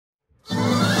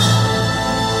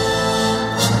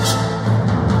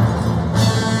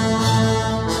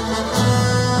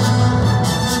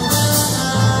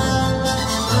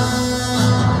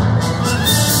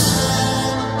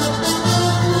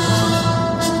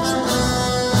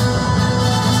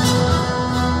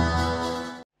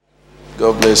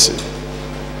God bless you.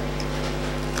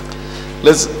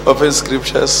 Let's open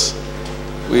scriptures.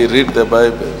 We read the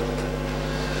Bible.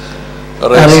 All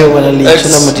right. Acts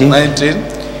 19.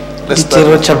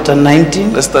 Chapter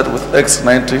 19. Let's start with Acts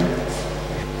 19.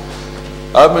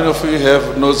 How many of you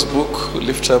have notes book?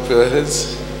 Lift up your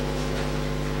hands.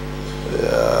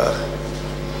 Yeah.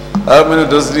 How many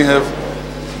doesn't have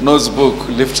notes book?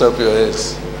 Lift up your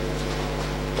hands.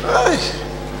 Aye.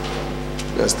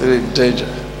 We are still in danger.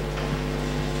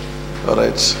 All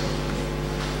right.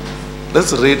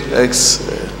 Let's read Acts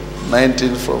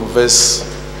 19 from verse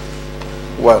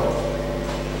 1.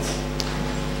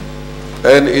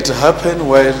 And it happened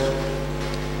while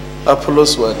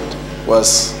Apollos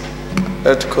was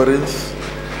at Corinth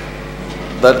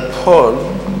that Paul,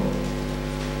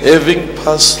 having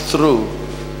passed through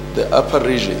the upper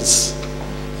regions,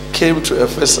 came to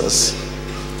Ephesus,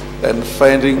 and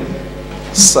finding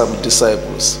some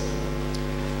disciples.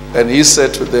 And he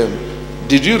said to them,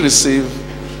 "Did you receive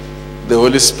the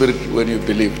Holy Spirit when you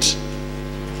believed?"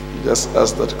 He just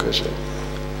asked that question.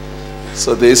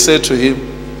 So they said to him,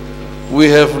 "We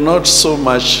have not so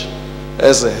much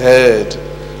as heard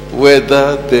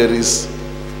whether there is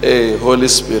a Holy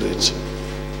Spirit."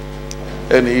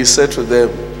 And he said to them,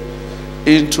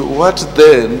 "Into what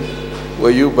then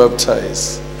were you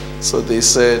baptized?" So they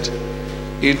said,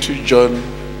 "Into John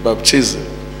baptism."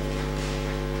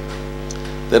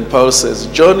 Then Paul says,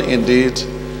 "John indeed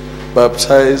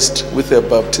baptized with a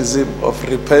baptism of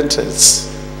repentance,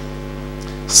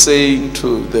 saying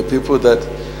to the people that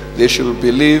they should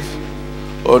believe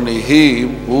on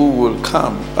him who will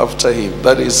come after him,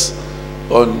 that is,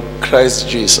 on Christ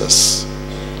Jesus."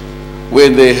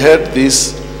 When they heard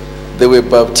this, they were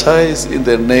baptized in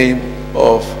the name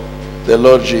of the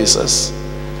Lord Jesus.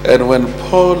 And when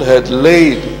Paul had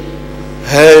laid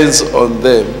hands on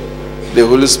them, the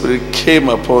Holy Spirit came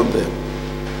upon them,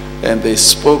 and they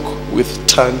spoke with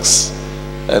tongues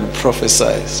and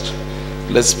prophesied.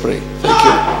 Let's pray. Thank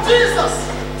you. Jesus.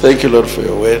 Thank you, Lord, for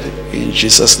your word. In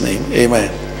Jesus' name, amen.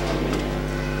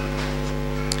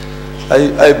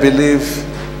 I believe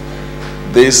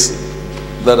this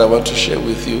that I want to share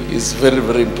with you is very,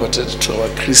 very important to our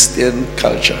Christian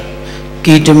culture.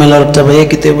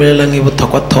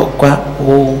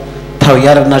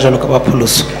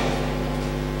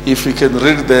 If you can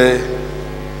read there,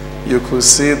 you could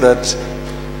see that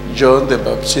John the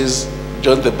Baptist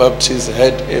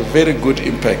had a very good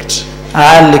impact.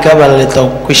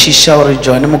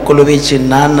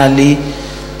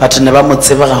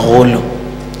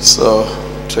 So,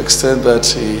 to extend that,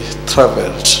 he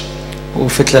traveled.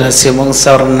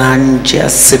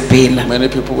 Many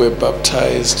people were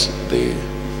baptized.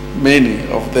 Many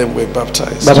of them were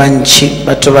baptized.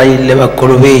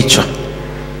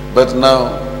 But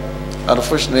now,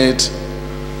 unfortunately,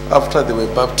 after they were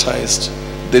baptized,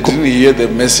 they didn't hear the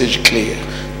message clear.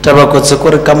 They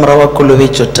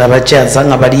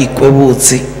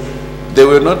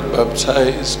were not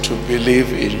baptized to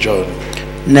believe in John.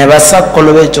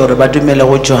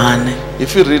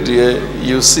 If you read here,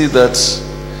 you see that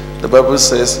the Bible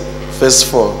says, verse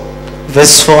 4.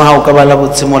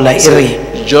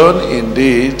 John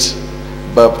indeed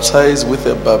baptized with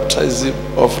a baptism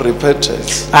of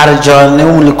repentance,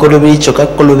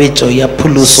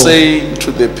 saying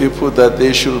to the people that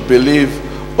they should believe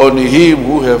on him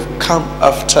who have come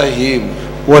after him.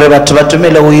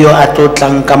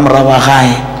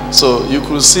 So you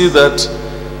could see that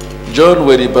John,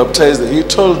 when he baptized, he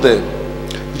told them,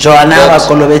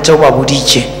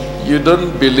 "You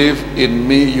don't believe in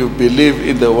me, you believe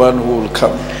in the one who will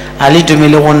come."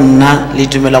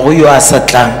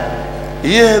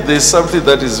 Yeah, there's something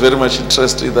that is very much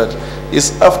interesting, that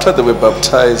is after they were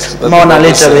baptized, that after they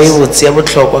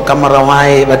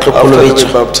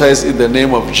were baptized in the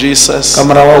name of Jesus, when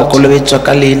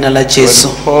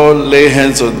Paul lay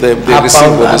hands on them, they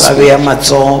received the Holy Spirit.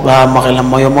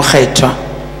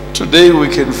 Today we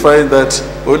can find that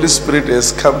Holy Spirit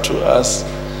has come to us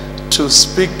to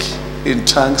speak in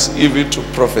tongues, even to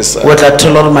prophesy.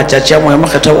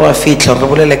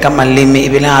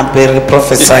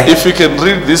 If you can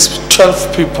read these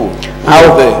 12 people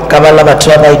there,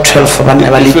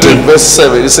 if you read verse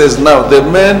 7, it says, "Now the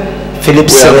men were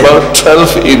about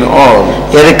 12 in all,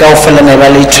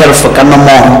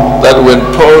 that when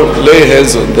Paul lay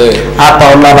hands on them,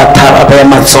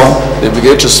 they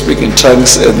began to speak in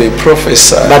tongues and they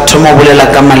prophesied."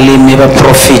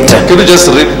 Can you just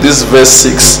read this verse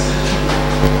 6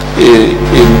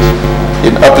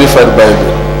 in Amplified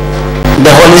Bible?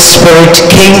 "The Holy Spirit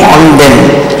came on them,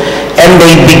 and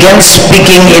they began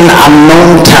speaking in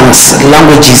unknown tongues,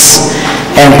 languages,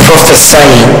 and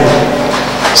prophesying."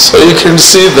 So you can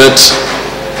see that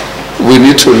we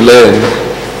need to learn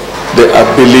the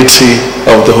ability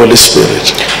of the Holy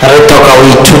Spirit. Re toka o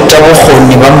ithuta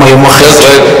bokgoni ba moya mo That's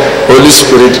kgetho. right, Holy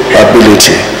Spirit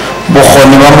ability.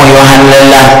 Bokgoni ba moya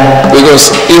halala.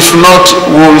 Because if not,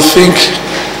 we will think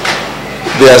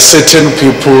there are certain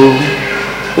people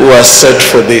who are set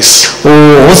for this.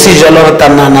 O se jalo re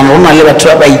tanana rona le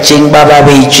batho ba itjeng ba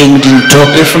beitjeng dintho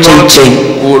If not,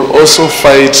 we will also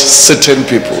fight certain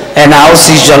people and ha o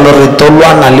se jalo re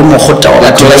tolwana le mogota wa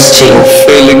batho ba because itjeng of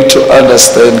failing to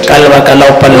understand ka lebaka la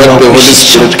o what palelwa the go Holy utlwisisa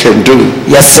Spirit can do.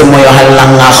 ya se moya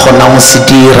halalang a kgona go se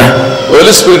dira.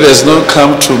 Holy Spirit has not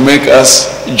come to make us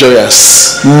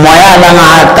joyous. Moya halang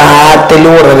a tate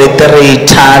le gore re tle re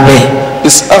ithabe.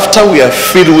 It's after we are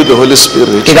filled with the Holy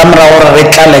Spirit, Ke ka mora gore re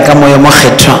tlale ka moya mo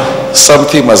kgetho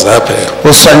something must happen. o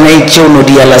swanetse o no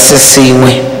diela se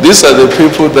sengwe. These are the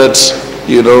people that,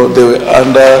 they were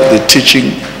under the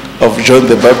teaching of John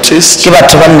the Baptist, Ke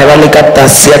batho ba nne ba le ka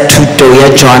tlase ya thuto ya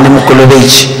Johane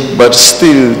Mokolobetši, but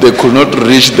still they could not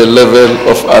reach the level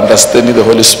of understanding the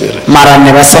Holy Spirit. mara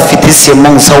ne ba sa fete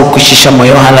seemong sa go kwešiša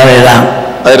moya o halalelang.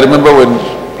 I remember when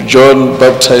John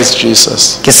baptized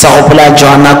Jesus, Ke sa gopola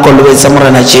Johana kolobetsa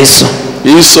morena Jesu,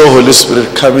 he saw Holy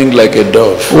Spirit coming like a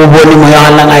dove. o bone moya o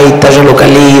halang a eta jalo ka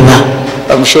leba.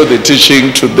 I'm sure the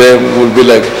teaching to them will be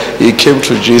like, he came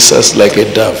to Jesus like a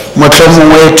dove.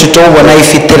 Mohlomongwe thuto o bona e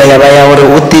fetela ya ba ya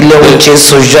gore o tile go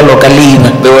Jesu jalo ka leba.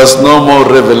 There was no more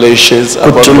revelations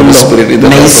about the Holy Spirit in the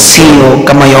Na Bible. isio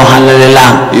ka moya o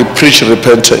halalelang. He preached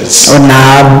repentance. O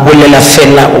na bolela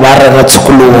fela o ba rera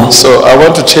tshokologo. So I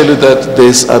want to tell you that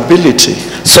there's ability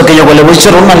So ke nyako le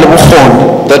botse rona le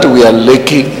bokgoni that we are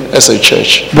lacking as a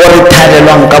church bo re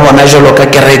thabelwang ka bona jalo ka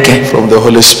kereke from the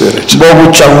Holy Spirit. bo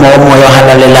botswang mo moya o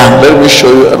halalelang. Let me show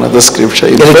you another scripture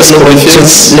in Ke re 1 ke le Corinthians.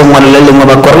 bontse lengwalo le lengwe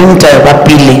Bakorinta ba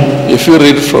pele If you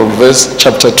read from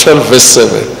chapter 12, verse 7.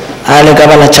 a le ka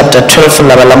bala chapter 12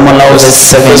 la bala molao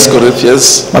verse 1 7.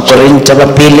 Corinthians Bakorinta ba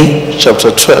pele chapter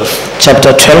 12,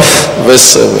 chapter 12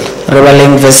 verse 7. re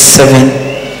baleng verse 7.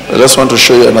 I just want to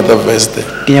show you another verse there.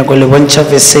 Ke nyako le bontsha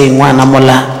verse e nngwe ana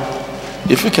mola.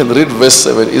 If you can read verse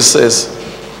 7, it says,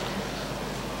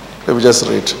 let me just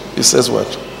read. It says what?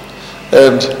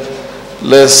 And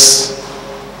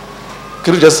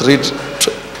can you just read?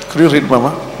 Could you read,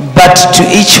 Mama? But to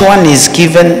each one is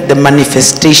given the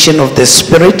manifestation of the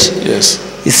Spirit. Yes.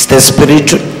 It's the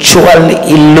spiritual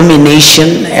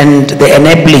illumination and the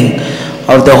enabling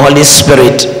of the Holy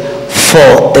Spirit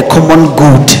for the common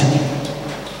good.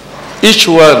 Each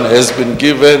one has been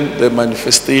given the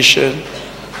manifestation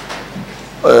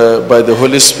by the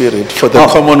Holy Spirit for the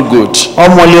common good. O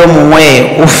mongwe le o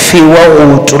mongwe o fiwa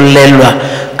go utolelwa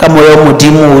ka moya o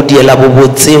modimo o diela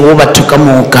bobotse go batho ka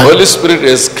moka. Holy Spirit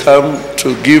has come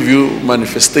to give you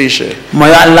manifestation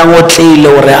Moya a llang o tleile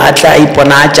gore a tla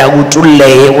ipona a tša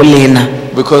utolleye go lena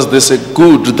because there's a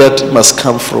good that must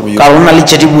come from you. ka gona le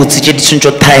tše di botse tše di tshwantse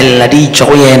go thaelela di itšwa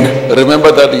go yena.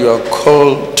 Remember that you are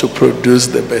called to produce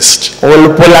the best, Go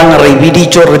lepolang re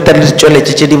biditšwe re tle re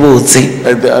tšweletše tše di botse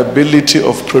and the ability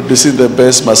of producing the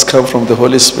best must come from the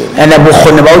Holy Spirit. ande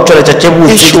bokgoni ba go tšweletša tše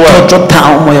botse Each one. tšo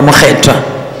thao moya mokgethwa.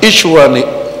 Each one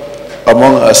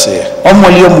among us here, O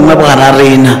mongwe le yo mongwe bogara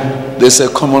rena there's a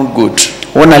common good,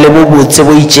 go na le bo botse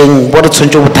bo itšeng bo re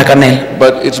tshwantse go thakanela,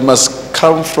 but it must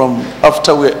come from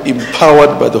after we are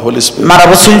empowered by the Holy Spirit. mara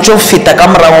bo tshwantse go feta ka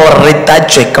morago gore re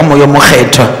tatswe ka moya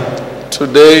mokgethwa.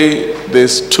 Today,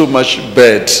 there's too much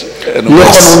bad and Le gona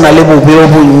worse o na le bobe bo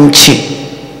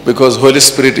bontšhi because Holy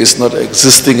Spirit is not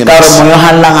existing in ka gore us. moya o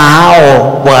halang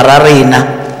gao bogara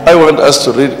rena. I want us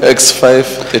to read Acts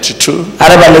 5:32. A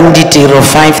re baleng ditiro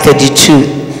 5:32.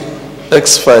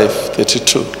 Acts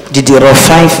 5:32. Ditiro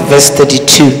 5 verse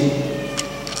 32.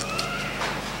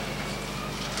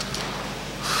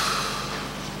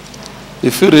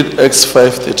 If you read Acts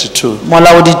 5:32,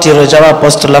 Mola o ditiro tša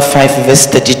bapostola 5 verse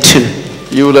 32.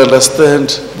 you will understand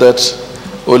that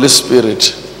Holy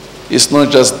Spirit is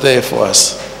not just there for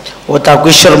us. O tla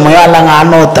kweša gore moya a lang a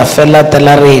no ta fela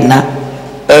tela rena.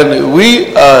 And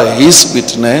we are his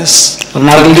witness Re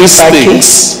na to le these dipaki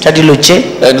things. tša dilo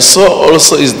tše And so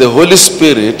also is the Holy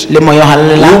Spirit le moya o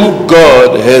halalelang whom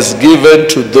God has given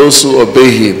to those who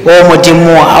obey him. o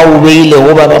modimo a o beile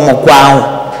go ba ba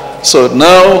mokwao. So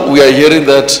now we are hearing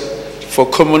that for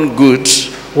common good,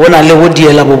 Go na le go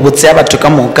diela bobotse ya batho ka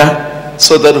moka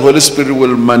so that Holy Spirit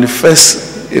will manifest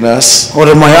in us,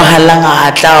 gore moya o halang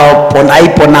a tla a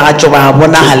iponagatšo ba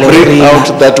bonagale go bring rena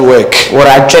out that work. gore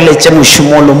a tšweletše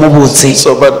mošomo o lo mo botse.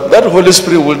 So, but that Holy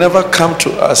Spirit will never come to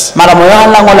us Mara moya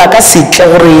o halang o la ka se tle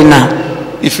go rena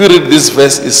if you read this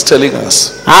verse, it's telling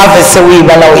us. a verse we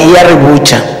bala o ya re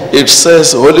botsa It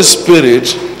says, Holy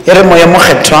Spirit, e re moya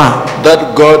mokgethwa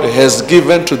that God has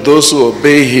given to those who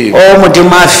obey Him. o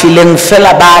modimo a fileng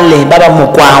fela bale ba ba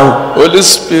mokwao Holy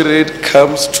Spirit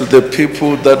comes to the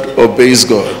people that obeys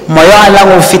God. moya a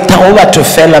lang o feta o batho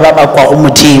fela ba ba kwa go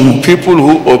modimo People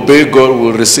who obey God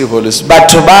will receive Holy Spirit.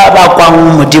 batho ba ba kwa go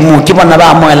modimo ke bona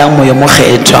ba amogelang moya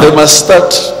mokgethwa They must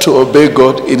start to obey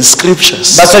God in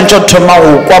scriptures. ba swantse go thoma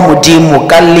go kwa modimo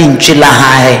ka lentswe la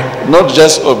hae Not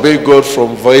just obey God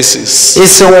from voices. e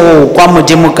seng go kwa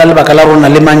modimo ka lebaka la rona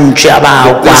le mantswe a ba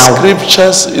a The kwao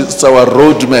scriptures is our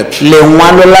roadmap.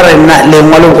 lengwalo la rena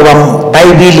lengwalo goba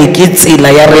baebile ke tsela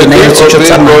ya When rena we ya setšo obey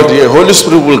tsamaya God, the Holy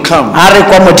Spirit will come. a re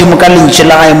kwa modimo ka lentswe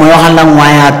la gae moya o galang wa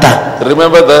yata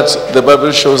Remember that the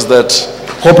Bible shows that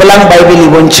gopolang baebile e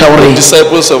bontšha the gore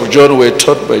disciples of John were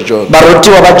taught by John,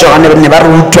 barutiwa ba johane ne ba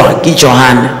rutwa ke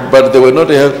johane but they were not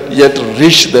yet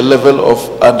reached the level of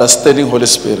understanding Holy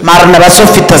Spirit. mara ne ba so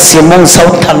feta seemong sa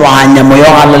go tlhaloganya moya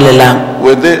o galalelang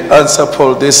When they answer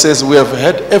Paul, they says, we have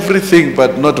heard everything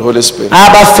but not Holy Spirit. a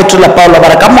ba fetola paulo ba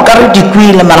re ka moka re di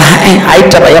kwile mara ga e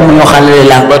taba ya moya o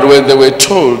galalelang But when they were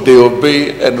told, they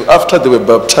obey, and after they were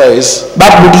baptized, ba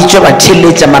boditšwe ba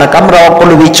theletša mara ka morago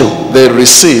kolobetšo they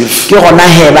receive. ke gona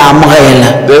he ba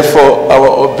amogela Therefore, our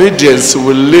obedience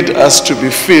will lead us to be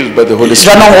filled by the Holy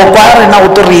Spirit. jaanong go kwa rena go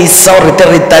to re isa gore te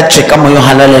re tatšwe ka moya o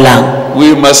galalelang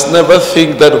We must never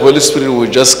think that Holy Spirit will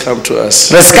just come to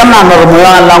us. re se ka nagana gore moya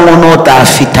o galang o ne o tla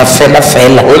feta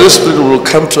fela Holy Spirit will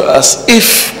come to us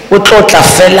if o tlo tla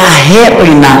fela he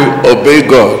rena we obey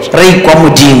God. re ikwa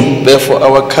modimo Therefore,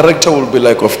 our character will be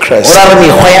like of Christ. ora re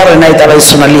mekgwa ya rena e taba e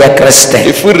swana le ya kreste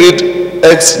If we read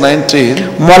Acts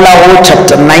 19, mola go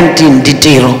chapter 19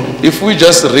 ditiro if we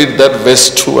just read that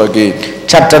verse 2 again,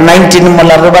 chapter 19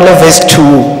 mola re bale verse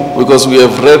 2 because we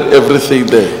have read everything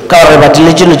there. ka gore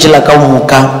batlile dilo tsela ka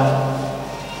moka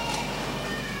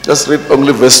Just read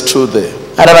only verse 2 there.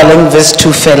 a re baleng verse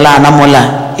 2 fela ana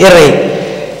mola e re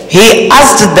he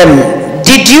asked them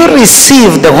did you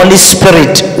receive the Holy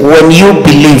Spirit when you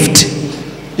believed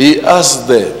He asked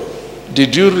them,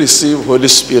 did you receive Holy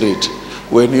Spirit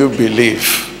when you believe?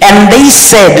 and they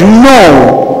said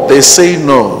no They say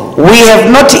no. we have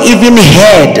not even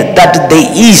heard that there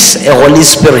is a Holy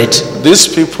Spirit These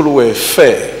people were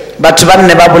fair. batho ba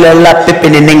nne ba bolelela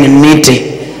pepeneneng nnete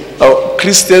Our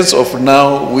Christians of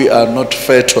now, we are not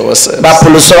fair to ourselves.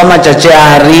 bapoloso ba matšatši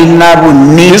a rena These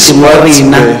bonnete mo words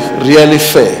rena were really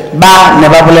fair. ba ne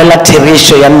ba bolela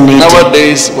therišo ya nnete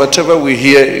Nowadays, whatever we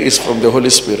hear is from the Holy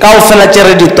Spirit. ka go fela tše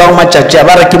re ditwang matšatši a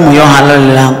ba re ke moya o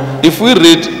galalelang If we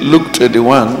read Luke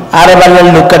 21 a re bale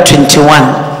Luka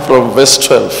 21 from verse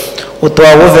 12, o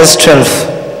tloa go verse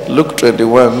 12 Luke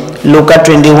 21 Luka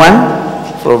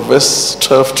 21 from verse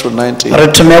 12 to 19, re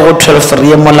thome go 12 re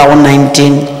ye mola go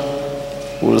 19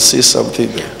 we'll see something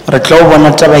there. re tlo go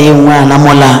bona taba ye nngwe ana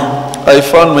mola I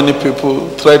found many people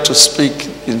try to speak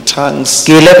in tongues, ke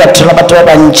ile ka thola batho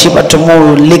ba bantši ba thoma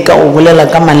go leka go bolela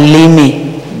ka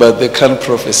maleme but they can't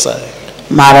prophesy.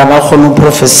 mara ba kgone go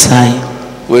prophesy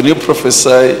When you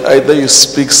prophesy, either you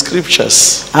speak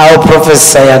scriptures, a o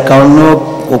prophesya kaone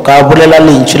o ka bolela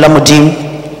lentswe la modimo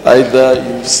either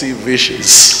you see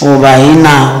visions. goba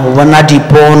ena o bona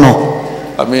dipono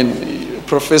I mean,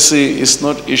 prophecy is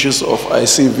not issues of I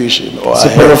see vision or I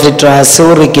heard. seprofeto ga se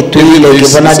o re ke Even toile ke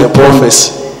this bona is a dipono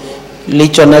prophecy. le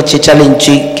tšona tše tša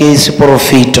lentswe ke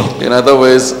seprofeto In other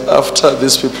words, after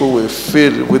these people were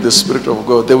filled with the Spirit of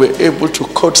God, they were able to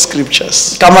quote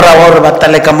scriptures. ka morago gore ba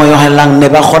tale ka moya o galang ne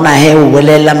ba kgona he o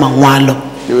bolela mangwalo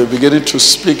They were beginning to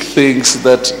speak things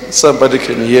that somebody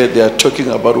can hear. They are talking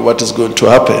about what is going to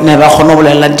happen. ne ba kgone go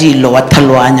bolela dilo wa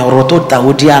tlhaloganya gore o tlo tla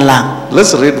o dialang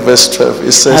Let's read verse 12. It a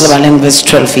re says, baleng verse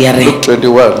 12 ya re Luke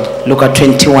 21. Luka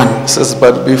 21 It says,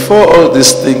 but before all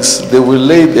these things, they will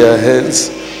lay their hands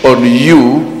on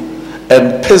you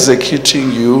and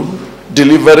persecuting you,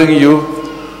 delivering you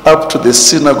up to the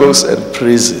synagogues and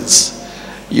prisons.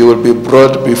 You will be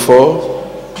brought before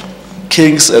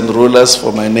kings and rulers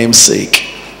for my name's sake.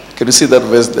 Can you see that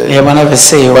verse there? e bona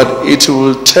verse eo But it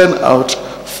will turn out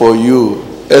for you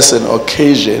as an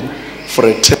occasion for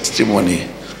a testimony.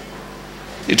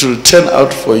 It will turn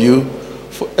out for you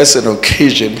as an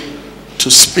occasion to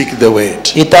speak the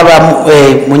word. e taba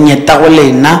monyeta go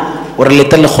lena gore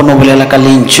lete le kgone go bolela ka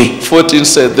lentswe 14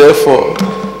 said, therefore,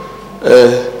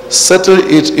 settle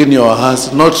it in your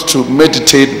hearts not to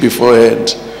meditate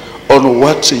beforehand on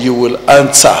what you will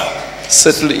answer.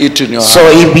 Settle it in your so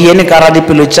heart. e biene ka ra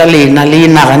dipelo tša lena le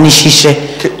inaganišiše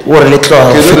gore le tlo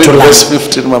Can you read fetola verse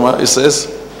 15, Mama? It says,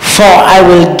 for I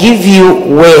will give you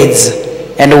words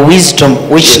and wisdom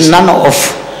which Yes. none of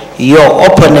your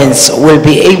opponents will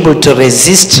be able to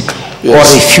resist or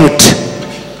Yes. refute.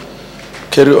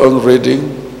 Carry on reading.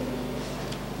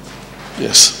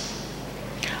 Yes.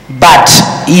 But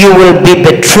you will be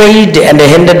betrayed and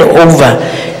handed over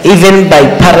even by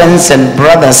parents and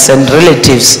brothers and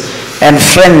relatives and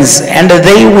friends, and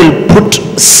they will put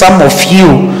some of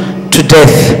you to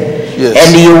death. Yes.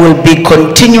 And you will be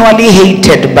continually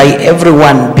hated by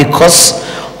everyone because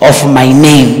of my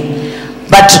name.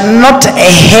 But not a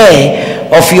hair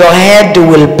of your head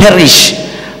will perish.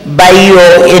 By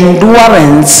your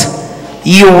endurance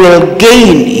you will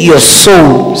gain your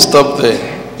soul. Stop there.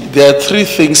 There are three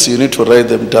things you need to write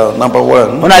them down. Number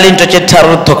one, Ho na le ntho tse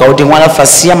tharo re tlhoka ho di ngwala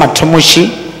fatshe ya mathomoshi.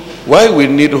 why we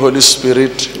need Holy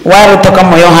Spirit. Why re tlhoka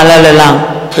moya o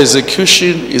halalelang?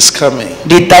 Persecution is coming.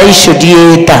 Ditaiso di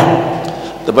eta.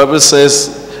 The Bible says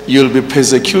you'll be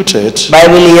persecuted.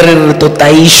 Bible e re re to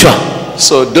taishwa.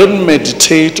 So don't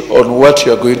meditate on what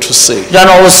you are going to say.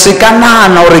 Jana o se ka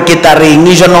nahana hore ke tla reng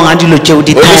jwanong ha dilo tseo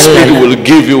di Holy Spirit thaella. will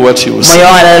give you what you will say. Moya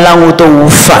o halalelang o tlo o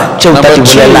fa tseo o tla di Number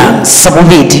two. bolelang. Sa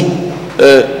bobedi,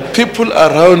 People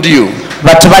around you,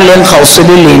 batho ba leng gaufi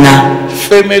le lena,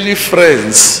 family,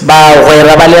 friends, ba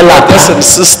gwera ba brothers and lelapa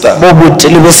sisters, bo botse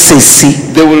le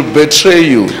bosesi, they will betray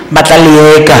you. ba tla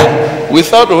leeka.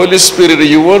 Without the Holy Spirit,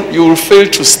 you will fail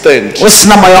to stand. O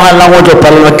sena moya o halalelang o tlo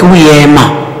palelwa ke ho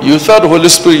ema. Without the Holy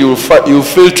Spirit, you will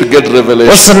fail to get O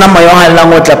revelation. sena moya o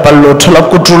halalelang o tla palelwa ho thola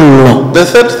kutullo. The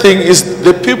third thing is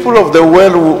the people of the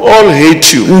world will all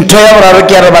hate you. Ntho ya boraro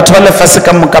ke ya re batho ba lefatshe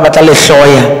ka moka ba tla le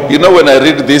hloya. You know, when I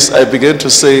read this, I began to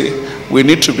say we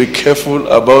need to be careful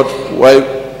about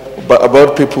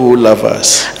people who love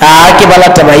us. Ke bala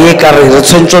taba ye ka re re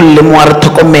tshwantse o lemoha re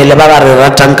tlhokomele ba ba re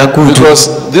ratang ka kudu.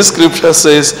 Because this scripture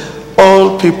says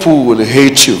all people will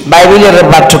hate you Bible re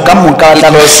batho ka moka ba tla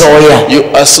le because hloya you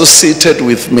associated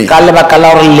with me. ka lebaka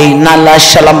la hore leina la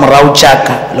shala morao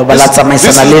tjaka lo ba la This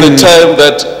tsamaisana is le the nna. time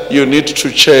that you need to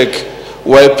check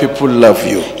why people love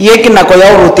you. Ye ke nako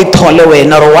ya hore o ti thole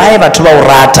wena hore why batho ba o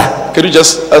rata. Can you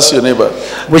just ask your neighbor,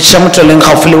 Botšiša motho leng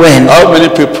gaufi le wena, how many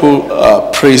people are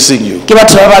praising you? ke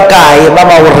batho ba bakae ba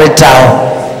ba o retago?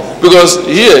 Because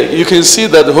here you can see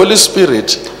that the Holy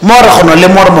Spirit Mo re kgona le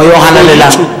mo re moya o for you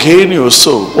halalelang to gain your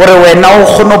soul. gore wena o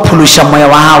kgone ho phološa moya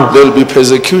wa hao, There will be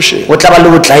persecution. o tla ba le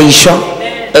botlaišwa.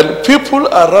 And people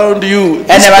around you,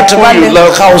 And these batho people ba you leng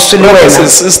love, kgauswi le brothers wena, and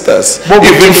sisters, bo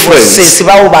even friends, bosesi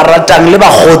ba o ba ratang le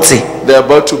bagotse they're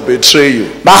about to betray you.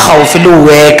 ba gaufi le o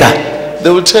weka. They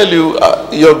will tell you,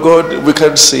 your God, we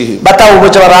can't see him. Ba tla o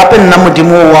botša ba re gape nna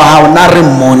modimo wa hao na re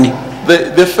mmone.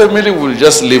 The family will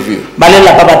just leave you. Ba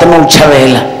lelapa ba tama o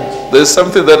tšhabela. There's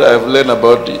something that I've learned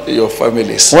about your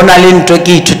families. Go na le ntho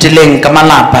ke ithutileng ka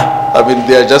malapa. I mean,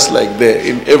 they are just like there.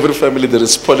 In every family, there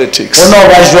is politics. Go no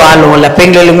ba jwalo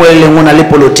lapeng le lengwe le lengwe o na le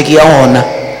politiki ya ona.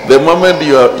 The moment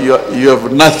you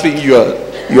have nothing, you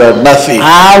are nothing.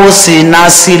 Ha o se na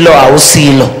silo a o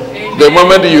silo. The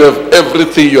moment you have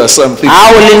everything, you are something.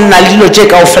 Ha o le nna le dilo tše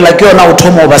kaofela ke yona o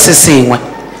thoma o ba se sengwe.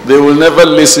 They will never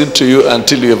listen to you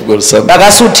until you have got something. Ba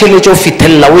ka se o theletše o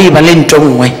fithelela o iba le ntho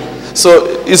nngwe.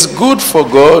 So it's good for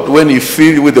God when you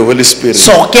fill with the Holy Spirit.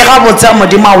 So ke ga botsa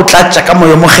modimo a o tlatša ka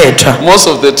moya o mokgethwa. Most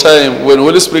of the time, when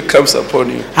Holy Spirit comes upon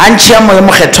you, Ha ntšhea moya o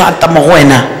mokgethwa a ta mo go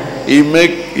wena. He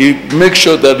make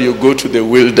sure that you go to the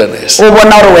wilderness. O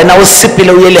bona gore wena o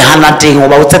sepele o ye lehanateng o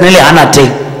ba o tsene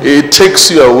lehanateng. It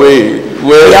takes you away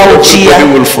where Ya o tšea.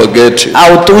 everybody will forget you.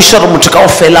 A o teuša gore motho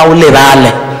kaofela o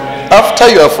lebale. After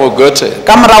you are forgotten,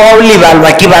 Ka morago wa o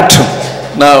lebalwa ke batho.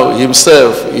 now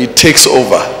himself, he takes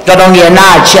over Jwanong yena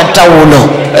a tšea taolo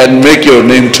and make your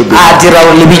name to be. a dira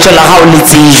gore lebitso la gago le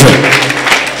tsejwe.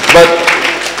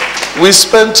 But we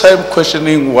spend time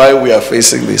questioning why we are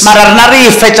facing this. Mara rena re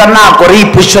e fetša nako re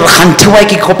ipotše gore kganthe wa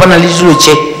ke kopana le dilo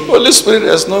tše. Holy Spirit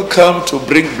has not come to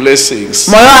bring blessings.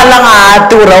 Moya wa lang a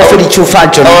ate gore a o fe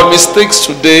ditšhofatšo. Our mistakes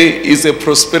today is a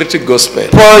prosperity gospel.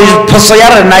 Phoso ya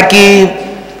rena ke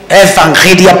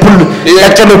evangeli ya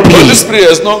Holy tšwelopele. Spirit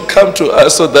has not come to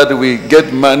us so that we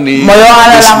get money, Moya wa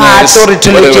lang a ate gore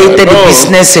business, whatever. tšhelete No.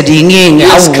 di-business dingeng. He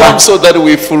has come Aowa. so that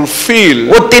we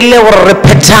fulfill O tile gore re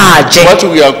phethagatše what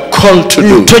we are called to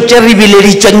do. ntho tše re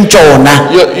bileditšweng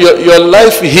tšona. Your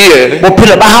life here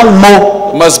Bophelo ba gago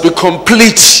mo must be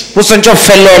complete bo swantse go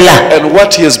felela and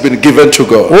what he has been given to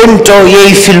God. o ntho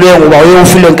ye e filweng goba ye o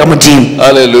filweng ka modimo.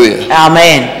 Hallelujah.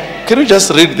 Amen. Can you just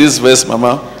read this verse,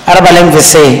 Mama? A re baleng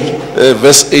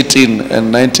Verse 18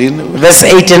 and 19. verse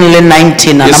 18 le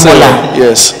 19 ana Yes, mola sir.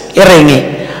 Yes. e reng,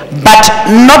 but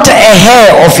not a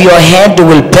hair of your head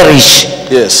will perish.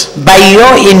 Yes. By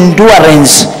your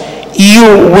endurance you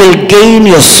will gain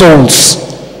your souls.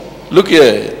 Look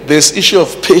here. there's issue of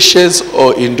patience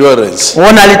or endurance. go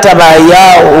na le taba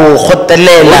ya o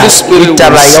gotelela Holy Spirit le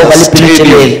taba ya o ba le will pelo sustain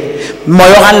telele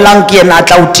moya ga llang ke ena a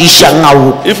tla o tiishang a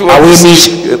o If you want to emisha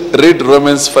see, read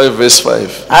Romans 5 verse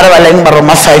 5. a re baleng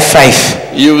baroma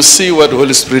 5:5 You will see what the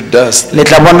Holy Spirit does. le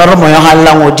tla bona re moya ga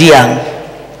llang o diang.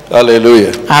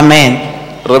 Hallelujah. Amen.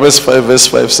 Romans 5 verse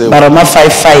 5 says, baroma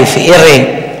 5:5 e reng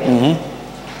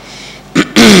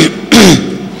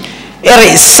e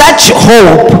re such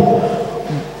hope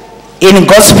in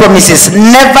God's promises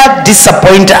never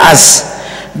disappoint us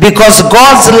because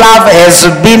God's love has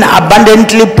been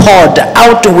abundantly poured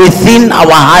out within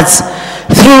our hearts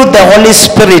through the Holy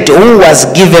Spirit who was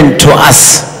given to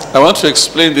us. I want to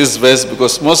explain this verse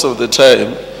because most of the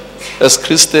time, as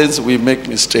Christians, we make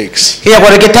mistakes. Ke ya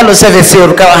gore ke tlhalose verse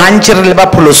eo ka hantši re le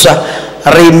bapholosa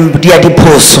re dia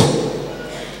diphoso.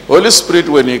 Holy Spirit,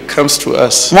 when He comes to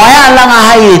us, Moya a langa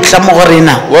ha e tla mo go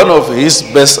rena one of His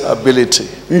best ability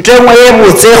ntho engwe e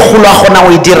botse e kgolo a kgona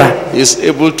go e dira is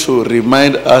able to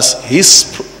remind us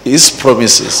His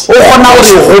promises. o kgona go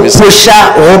re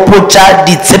gopotša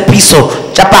ditshepiso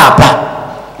tša papa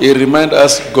He reminds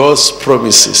us God's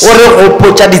promises. o re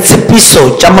gopotša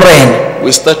ditshepiso tša morena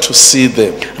We start to see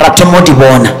them. ra thoma o di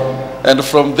bona And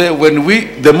from there,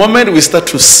 the moment we start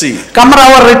to see, ka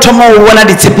morago re thoma go bona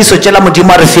ditshepiso tšela modimo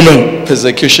a re fileng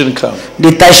persecution come,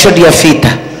 ditašo di a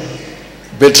feta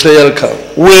betrayal come,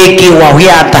 wekiwa go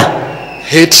yata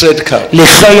hatred come.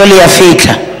 lehloyo le ya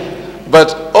fitlha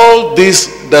But all this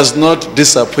does not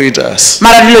disappoint us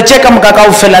mara dilo tše ka moka ka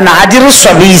go felana a di re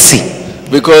swabise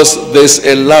because there's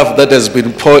a love that has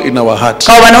been poured in our heart.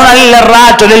 ka gobane go na le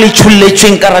lerato le le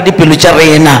tšholletsweng ka ra dipelo tša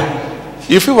rena.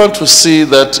 If you want to see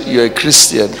that you're a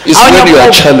Christian, it's when you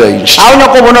are challenged. ga o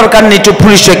nyako bona gore ka nnete o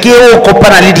pholišwa ke o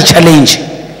kopana le di-challenge.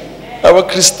 Our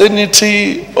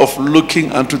Christianity of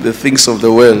looking unto the things of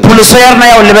the world pholoso ya rena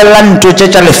ya go lebelela nto tše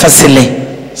tša lefase le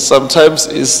sometimes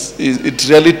it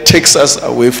really takes us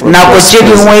away from nako God's tše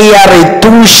presence. dingwe ya re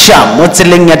tuša mo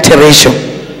tseleng ya therešo.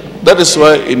 That is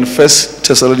why in 1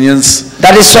 Thessalonians,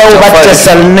 That is why ba Chapter 5.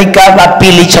 Thessalonica ba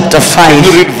pele chapter you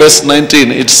 5 read verse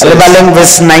 19, it le says, baleng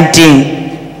verse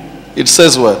 19 it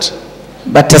says what?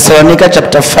 ba Thessalonica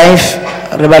chapter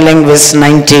 5 re baleng verse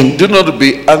 19 Do not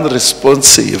be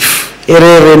unresponsive e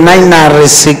re rena ina re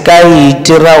se ka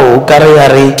itira o ka re ya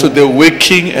re to the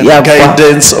working and ya kwa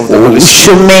guidance of the o Holy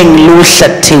Spirit. šomeng le o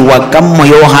hlathiwa ka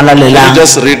moya o Can you halalelang.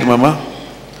 just read, Mama?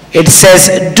 It says,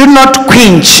 do not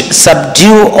quench,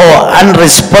 subdue, or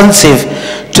unresponsive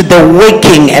to the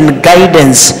working and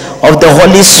guidance of the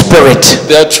Holy Spirit.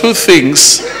 There are two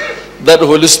things that the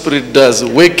Holy Spirit does,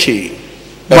 working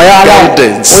and Moya wa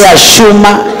guidance. o ya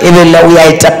šoma ebile o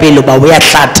ya eta pele ba o ya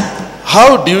hlatha.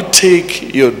 How do you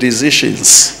take your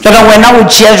decisions? Jwale wena o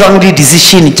tšea jwang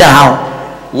di-decision tša gago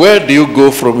Where do you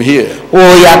go from here? o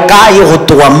ya kae go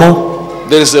tloga mo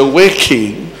There is a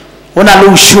working. go na le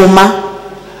o šoma.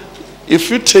 If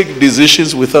you take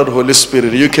decisions without Holy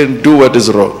Spirit, you can do what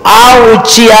is wrong. A o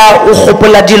tšea o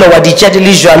gopola dilo wa di tšea di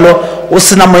le jalo o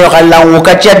sena moya o galelang o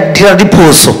ka tšea dira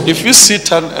diphoso. If you sit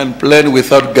down and plan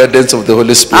without guidance of the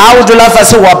Holy Spirit, A o dula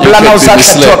fase wa You plana can o sa be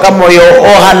misled. hlathiwa ka moya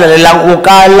o halalelang o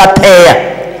ka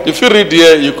laphea. if you read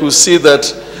here, you could see that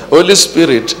Holy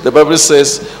Spirit, the Bible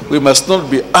says, we must not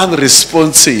be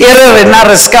unresponsive. E re rena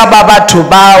re ska ba batho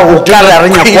ba o ka re a re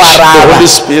nyako Quench the Holy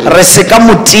Spirit. araba re se ka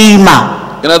motima.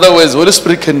 In other words, Holy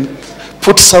Spirit can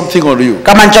put something on you.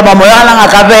 Ka mantša ba moya galang a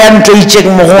ka beya nto itšeng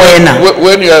mo go wena.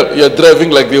 When you're driving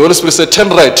like the Holy Spirit said, turn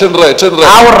right, turn right, turn right.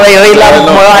 A o reila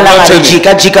No, moya I'm galang not a re turning.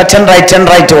 jika jika turn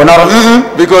right wena o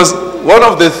re Because one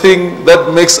of the things that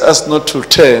makes us not to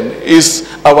turn is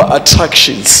our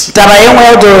attractions. taba e nngwe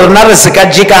ya gore rona re se ka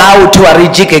jika ga o thiwa re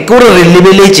jike ke gore re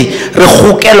lebeletše re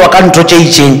gokelwa ka nto tše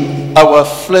itšeng. Our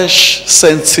flesh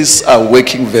senses are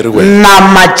working very well.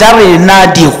 Nama tša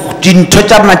rena dintho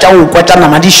tša rena tša go kwa tša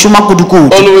nama di šoma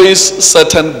kudu-kudu. Always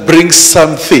Satan brings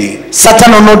something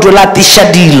Satan o no dula a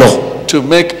tiša dilo to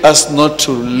make us not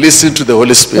to listen to the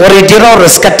Holy Spirit. gore dira gore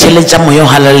se ka theletša moya o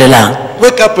halalelang.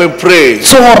 Wake up and pray.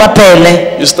 Tsogo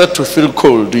rapele You start to feel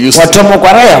cold. You, wa thoma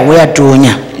kwa re ya o ya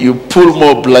tonya you pull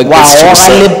more wa blankets to goga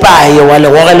yourself. lepae wa le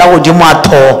gogela godimo a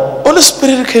thogo. Holy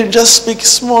Spirit can just speak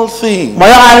small things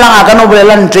Moya galelang a ka no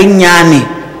bolela ntho e nnyane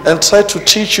and try to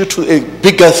teach you to a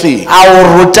bigger thing. a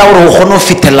o ruta gore o kgone go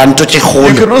fithelela ntho tše You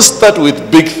kgolo. cannot start with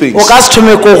big things. O ka se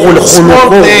thome ko Small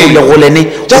thing. golegolene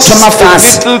o Just thoma a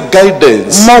fase little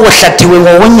guidance. mo go hlathiweng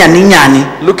go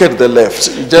gonyanenyane. Look at the left.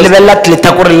 Just, Lebelela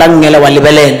letlhakore la ngele wa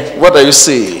lebelela what are you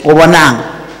saying? o bonang.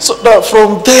 So now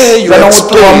from there you Jwale go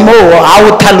tloga explain. moo a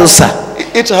o tlhalosa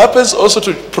It happens also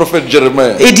to Prophet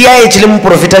Jeremiah.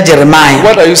 Jeremiah.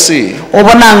 What are you saying?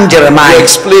 Jeremiah. You're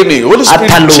explaining. Holy Spirit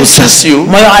teaches you.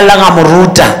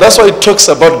 That's why it talks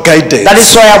about guidance. That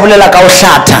is why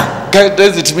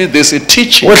Guidance, it means there's a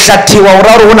teaching. There's a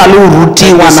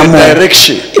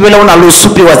direction.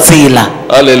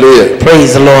 Hallelujah.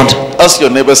 Praise the Lord. Ask your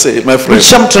neighbor, say, my friend,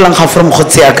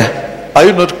 are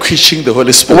you not quenching the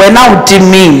Holy Spirit?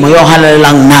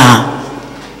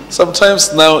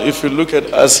 Sometimes now, if you look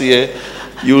at us here,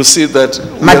 you will see that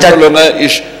we are no longer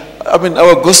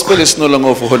our gospel is no longer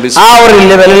of Holy Spirit.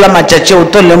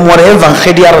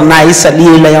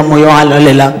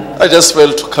 I just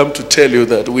felt to come to tell you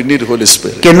that we need Holy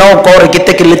Spirit.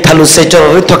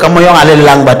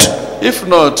 If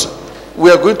not, we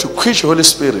are going to quench Holy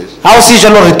Spirit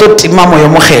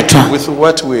with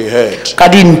what we heard,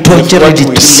 with what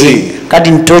we see, with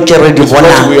what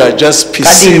we are just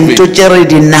perceiving.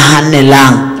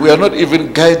 We are not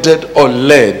even guided or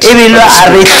led.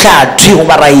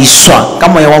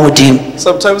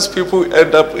 Sometimes people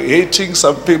end up hating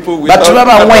some people without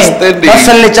understanding.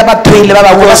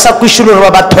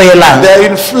 They are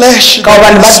in flesh, they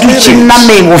are in spirit.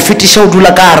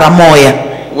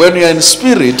 When you are in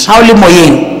spirit,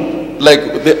 like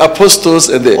the apostles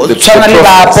and the prophets,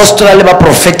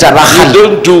 you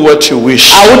don't do what you wish.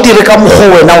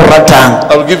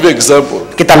 I'll give you an example.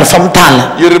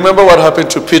 You remember what happened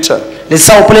to Peter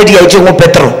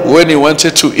when he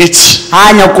wanted to eat,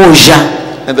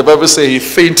 and the Bible says he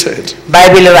fainted.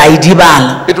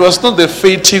 It was not the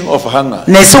fainting of hunger.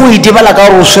 The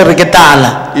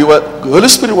Holy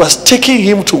Spirit was taking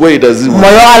him to where he doesn't want.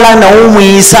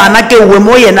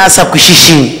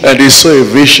 And he saw a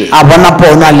vision.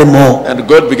 And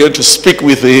God began to speak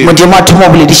with him.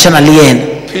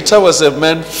 Peter was a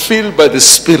man filled by the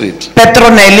Spirit. I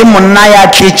don't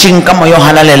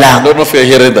know if you're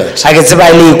hearing that. Let me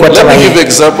give an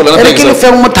example.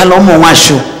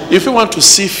 If you want to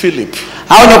see Philip,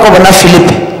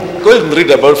 go and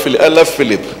read about Philip. I love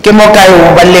Philip.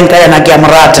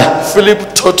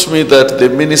 Philip taught me that the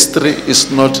ministry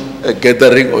is not a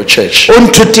gathering or church.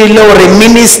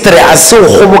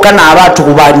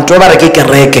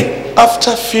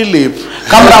 After Philip,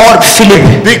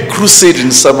 big crusade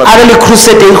in Samaria.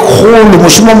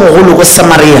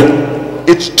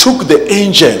 It took the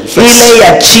angel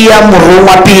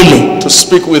to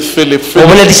speak with Philip.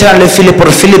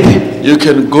 You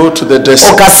can go to the desert.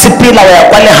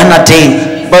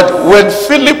 But when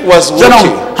Philip was walking, the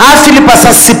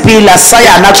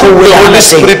Holy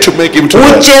Spirit to make him to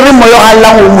run.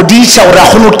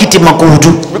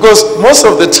 Because most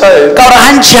of the time,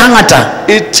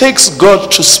 it takes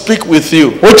God to speak with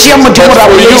you. But for you to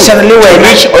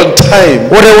reach on time,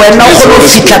 I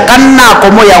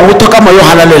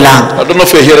don't know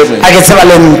if you're hearing me.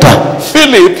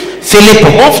 Philip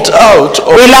moved out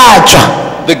of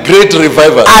the great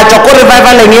revival.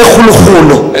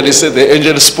 And he said the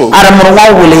angel spoke.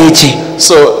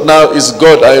 So now it's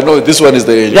God. I know this one is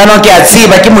the angel.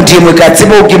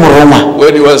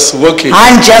 When he was walking,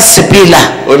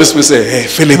 Holy Spirit said, hey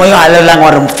Philip,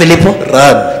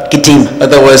 run.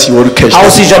 Otherwise you won't catch them.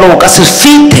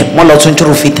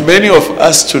 Many of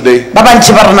us today,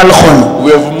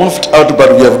 we have moved out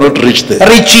but we have not reached there.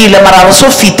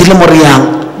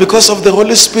 Because of the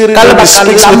Holy Spirit that He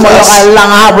speaks with us,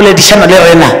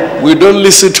 we don't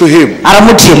listen to Him.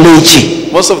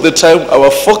 Most of the time our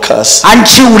focus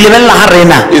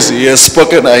is He has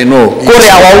spoken, I know.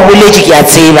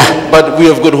 But we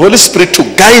have got Holy Spirit to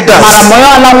guide us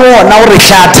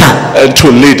and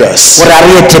to lead us.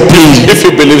 If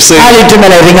you believe, say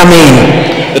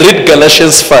read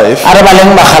Galatians 5.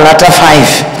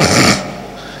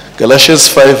 Galatians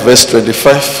 5 verse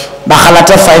 25.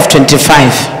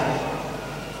 5:25.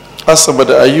 Ask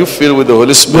somebody, are you filled with the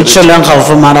Holy Spirit?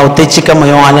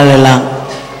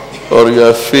 Or you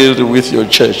are filled with your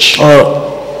church?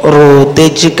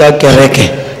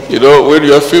 You know, when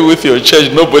you are filled with your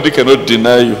church, nobody cannot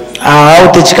deny you.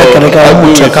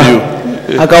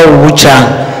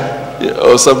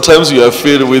 Or sometimes you are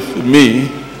filled with me.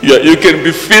 You can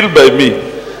be filled by me.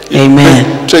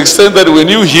 Amen. To extent that when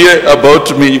you hear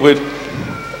about me,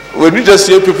 when you just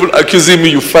hear people accusing me,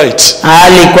 you fight.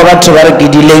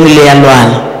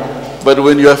 But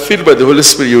when you are filled by the Holy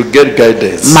Spirit, you get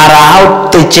guidance.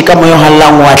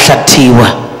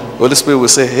 Holy Spirit will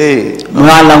say, hey,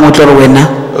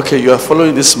 okay, you are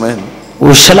following this man.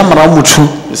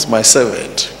 He's my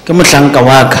servant. ke mohlanka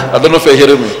wa ka. I don't know if you're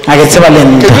hearing me. A ke tseba le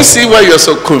Can nna. you see why you're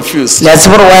so confused? Le a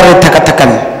tseba gore wa re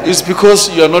thakathakana. It's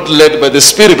because you are not led by the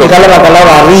Spirit Ka of God. lebaka la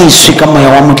gore re iswe ka moya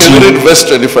wa Can you Modimo. read verse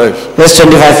 25? Verse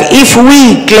 25. If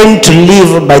we claim to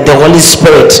live by the Holy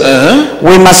Spirit,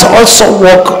 we must also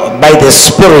walk by the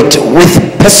Spirit with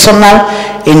personal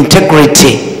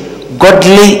integrity,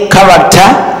 godly character,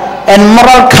 and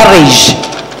moral courage.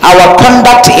 Our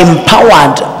conduct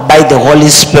empowered by the Holy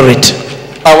Spirit.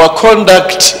 Our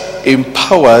conduct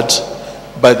empowered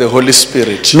by the Holy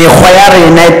Spirit. Mekgwa ya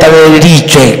rena e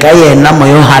tabeleditšwe ka yena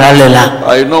moya o halalela.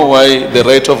 I know why the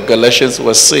writer of Galatians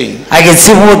was saying A ke a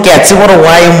tsebo gore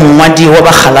why mongwadi wa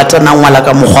Bagalata na ngwala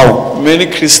ka mokgwa o. many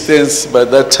Christians by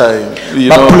that time,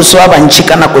 Bapholoso ba bantši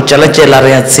ka nako tšela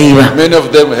re a tseba. many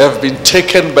of them have been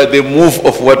taken by the move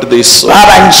of what they saw. Ba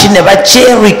bantši ne ba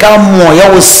tšerwe ka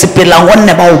moya o sepelang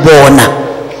gonne ba o bona.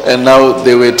 And now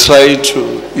they were trying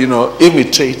to,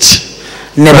 imitate,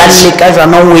 Ne ba leka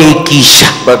jana o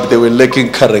ekiša. but they were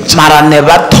lacking character. Mara ne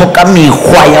ba thoka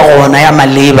mekgwa ya gona ya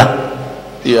maleba.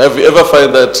 Have you ever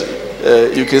find that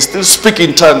you can still speak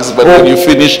in tongues, but when you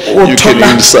finish, you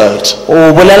can insult?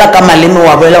 O bolela ka maleme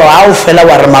wa bolela ha o fela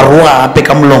wa re maruga gape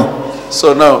ka molomo.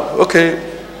 So now, okay,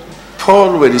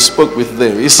 Paul, when he spoke with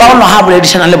them, he said, Paulo ha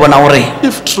boledišana le bona gore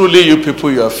if truly you people,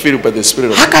 you are filled by the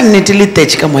Spirit of ha God, ka nnete le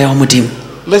tetše ka moya wa Modimo.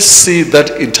 let's see that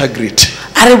integrity.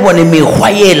 A re bone mekgwa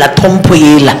yela, thompho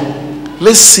yela.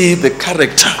 Let's see the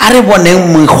character. A re bone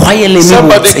mekgwa yele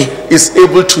Somebody mebotse. is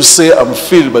able to say, I'm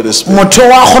filled by the Spirit. Motho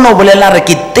wa kgona ho bolela re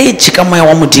ke tetše ka moya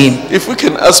wa Modimo. If we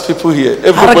can ask people here,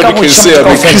 Ha re ka everybody can say, I'm a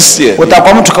botšiša Christian. o tla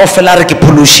kwa motho kaofela a re ke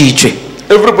phološitšwe.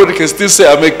 Everybody can still say,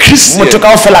 I'm a Christian. Motho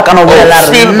kaofela ka no bolela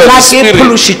re filled by the nna ke Spirit.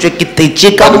 phološitšwe ke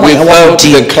tetše ka But moya wa without the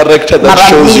Modimo. character that Mara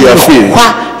shows you are filled. mekgwa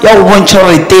ya go bontšha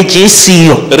gore tetše e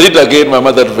seyo. Read again my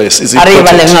mother verse. It's A re e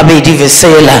baleng important. gabedi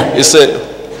vesela. He said,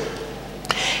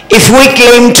 If we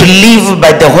claim to live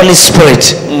by the Holy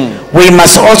Spirit, we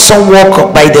must also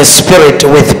walk by the Spirit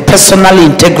with personal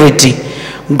integrity,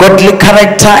 godly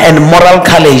character, and moral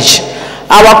courage.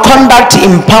 Our conduct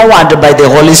empowered by the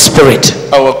Holy Spirit.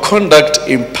 our conduct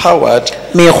empowered,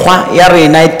 Mekgwa ya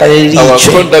rena e our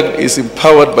taleditšwe. conduct is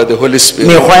empowered by the Holy Spirit.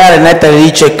 Mekgwa ya rena e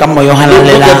taleditšwe ka moya o Look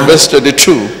at halalela. verse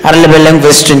 22. A re lebeleng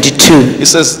verse 22. He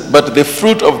says, but the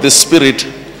fruit of the Spirit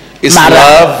is Mara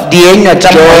love, dienywa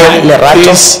tša moya joy, lerato,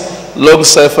 peace,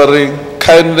 long-suffering,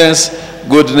 kindness,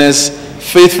 goodness,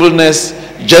 faithfulness,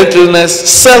 gentleness,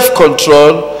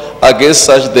 self-control. Against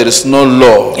such there is no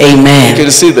law. You amen. can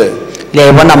see that. Le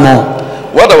a bona mo.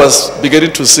 What I was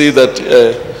beginning to see that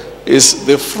is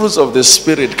the fruits of the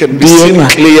Spirit can be seen Dienywa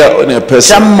clear on a tša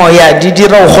person. moya di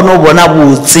dira o kgone go bona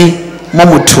botse mo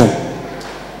mothong.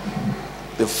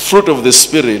 The fruit of the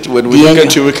Spirit, when we look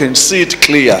at you, we can see it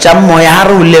clear. Tša moya ha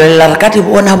re o lebelela re ka di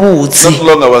bona botse. Not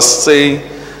long I was saying,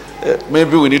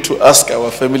 maybe we need to ask our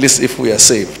families if we are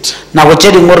saved. Nako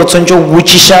tše dingwe re tshwanetse go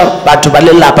botšiša batho ba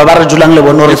lelapa ba re dulang le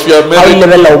bone gore If you are ha o married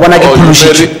lebelela o bona ke or you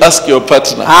phološitšwe. married, ask your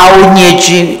partner. Ha o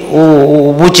nyetše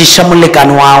o botšiša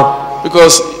molekane wa gago.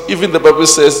 Because even the Bible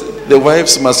says the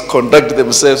wives must conduct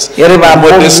themselves E re in ba a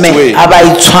modest bomme way a ba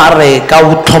itshware ka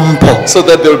botlhompho so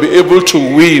that they will be able to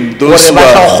win those gore who ba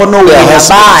tla are kgone go their wena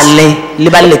husbands. bale le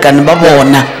balekane ba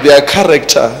bona. Their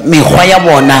character, Mekgwa ya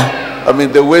bona I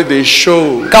mean the way they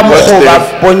show ka what mokgwa ba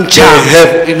they bontšha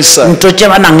have inside ntho tše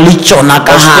ba nang le tšona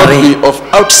ka must not gare. be of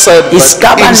outside E se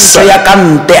ka but ba ntho ya inside. ka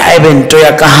nte a ebe ntho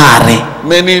ya ka gare.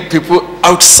 Many people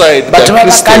outside they Batho are ba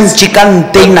ba ka Christians. ntše ka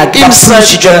nte ina ke ba Inside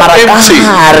phološitšwe they are mara ka empty.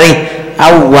 gare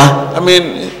aowa.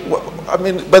 I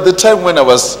mean, by the time when I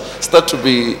was start to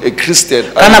be a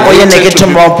Christian, Ka nako ye ne ke hated to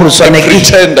be thoma go phološwa, a ne ke-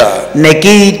 pretender. ne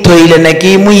ke thoile ne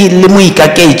ke le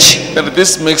moikaketše. And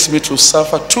this makes me to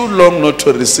suffer too long not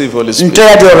to receive Holy Spirit. Ntho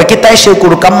ya di gore ke taeše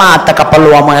kudu ka maata kapa le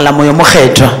wa moela moyo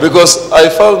mokgethwa. Because I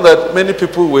found that many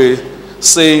people were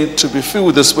saying to be filled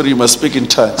with the Spirit, you must speak in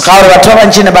tongues. Ga gore batho ba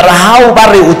bantši ne ba re ha o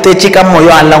ba re o tetše ka moyo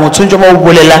a llang o tshwanetse ba o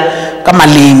bolela ka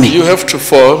maleme. You have to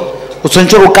fall O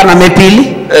tshwanetse go kaname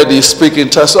pele and you speak in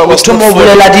tongues. So I o was not thoma o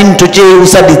falling. bolela dintho tše o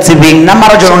sa di tsebeng nna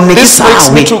mara jone ne ke This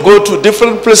makes me sawe. to go to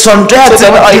different places So ntho ya so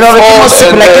tseba that ke I gore ke mo fall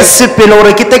sepela ke and sepele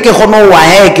gore ke te ke kgone go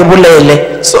wahe ke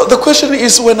bolele. so the question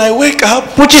is, when I wake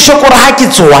up, Potšišo kore ha ke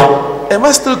tsoa am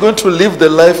I still going to live the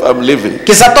life I'm living?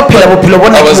 ke sa to phela bophelo bo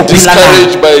ne I ke was bo phelang.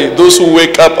 discouraged by those who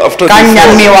wake up after Ka they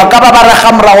fall nyamewa ka ba ba re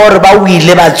ga morago gore ba o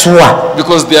ile ba tsoa.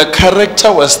 because their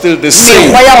character was still the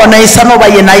same. Mekgwa ya gona e sa no ba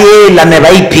yena yela ne ba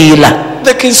iphela.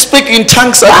 They can speak in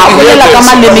tongues. And ba we hear bolela ka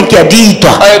them. maleme ke a di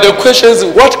itwa And the question is,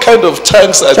 what kind of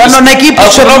tongues are these? jana ne ke I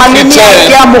ipotsa will not maleme ke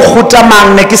pretend. a mohuta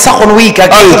mang ne ke sa kgone go I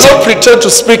will ikaketša not pretend to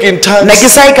speak in ne tongues. ke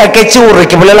sa ikaketse gore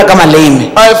ke bolela ka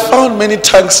maleme I found many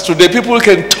tongues today. People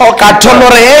can talk ka in thola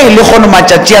tongues. gore le kgone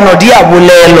matšatši ano di a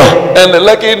bolelwa And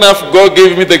lucky enough, God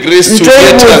gave me the grace to ntho e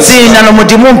hear tongues. botsenyana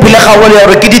modimo o mphile kgaolo ya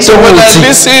gore ke ditse When I botse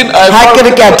listen, I Ha found ke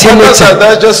re ke a people, others theletša. are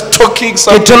there just talking ke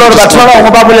something. thola gore batho ba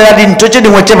bangwe ba bolela dintho tše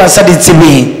dingwe tše ba sa di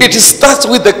tsebeng It starts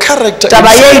with the character taba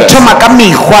ye e inside us. thoma ka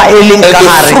mekgwa e leng And ka the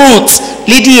gare fruits.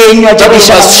 le dienywa tše that di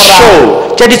we must show.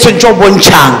 tše di tshwanetse go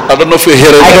bontšhang I don't know if you're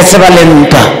hearing a ke that. tseba le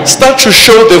ntwa Start to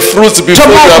show the fruits before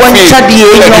thoma you go are bontšha filled.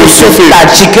 dienywa Like o you se feel.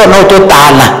 tlatše ke yone o tlo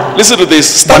tala Listen to this.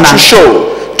 Start to Bona. show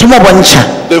thoma go bontšha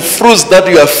the fruits that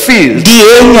you are filled.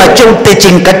 dienywa tše o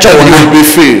tetšeng ka And you tšona will be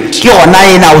filled. ke gona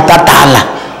ena o ta tala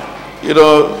You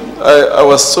know, I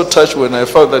was so touched when I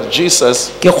found that Jesus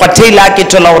ke kgwatheile a ke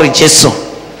thola gore jesu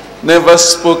never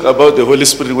spoke about the Holy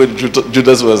Spirit when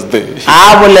Judas was there.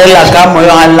 a bolela ka moyo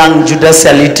a lang judas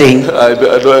a le teng I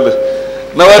don't.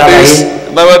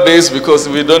 Nowadays, because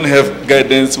we don't have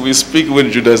guidance, we speak when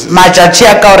Judas is. matšatši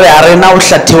a ka gore a rena o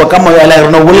hlathiwa ka moyo a la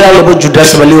rena o bolela le bo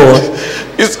judas ba le yone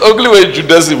It's only when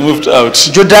Judas moved out,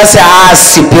 judas a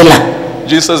sepela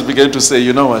Jesus began to say,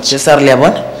 you know what, jesu a re le a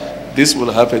bona this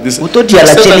will happen. This O tlo diela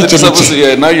Instead tše of le the tše le disciples, tše.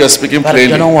 yeah, now you are speaking ba re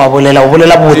plainly. yona o a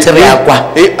bolela botse re ya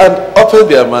kwa He and open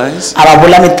their minds. a ba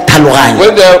bola tlhaloganyo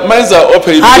When their minds are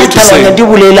open, you a begin to ditlhaloganyo say, di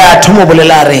bolela a thomo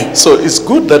bolela a re so it's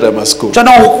good that I must go.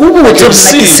 tsona go botse can nna ke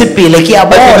see- sepele ke a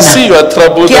I can see bona you are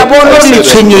troubled. ke a that bona I o said le that.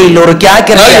 tshwenyile gore ke a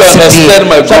ke re Now ke you a understand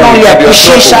my sepela tsona o problem, le a that you are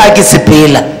kwešiša a ke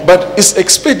sepela But it's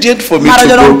expedient for me mara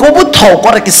to jaanong go ko botlhokwa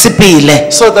gore ke sepele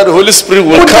so that the Holy Spirit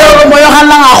o will tle gore come. moyo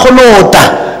galang a golota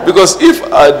Because if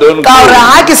I don't ka gore go,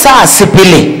 ga ke sa a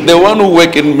sepele the one who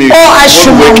work in me o a won't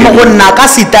šomang work mo in go me. nna ka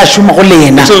sita a šoma go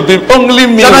lena It will be only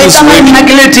me jaanong e who's tla nna working.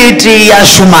 ke le teetee ya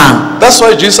šomang That's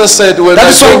why Jesus said, when That I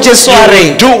is why go, Jesus you are-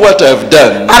 will do what I've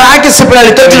done. a re ga ke sepela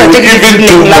le totela tse ke Even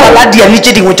dileng do la more. la dia le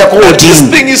tše dingwe tša ko But this godimo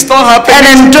thing is not happening.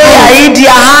 and ntho ya e dia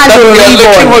ga That we are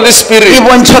lacking le Holy Spirit. e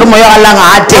bontšha gore moyo galang a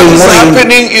What teng is gore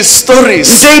happening is stories.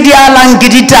 ntho e di alang ke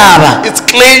ditaba It's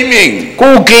claiming. ko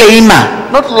o claima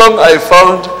Not long I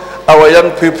found our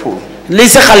young people, le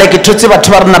segale ke thotse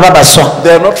batho ba rena ba baswa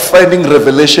they are not finding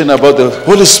revelation about the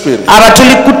Holy Spirit. a batho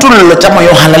le kutulolo tša moyo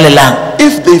galalelang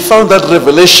If they found that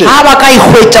revelation, ga ba ka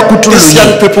ikgwetša kutulolo these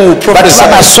young ye people will batho ba prophesy.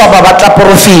 baswa ba batla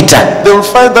profeta They will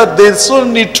find that there's no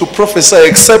need to prophesy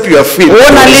except you are filled. o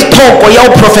na le thoko ya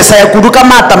o profesaya kudu ka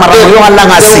maata mara moyo galang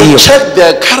a They will seo check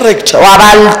their character wa ba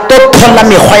to thola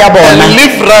mekgwa ya bona and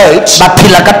live right, ba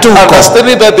phela ka toko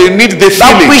understanding that they need the ba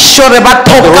feeling. kwešiša gore ba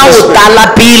thoka The Holy o Spirit. tala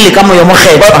pele ka moyo But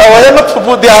mokgethwa our young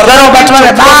people, they are jalo batho ba ready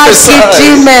re to ba prophesy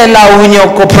kitimela o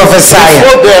nyako profesaya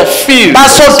before they are filled. ba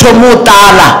so thome o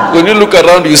tala When you look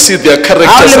around, you see their ga o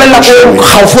characters are lebelela not ko showing.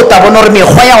 gaufi o ta bona gore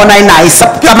mekgwa ya ona e na e sa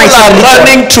People are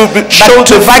running to show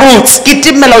the fruits,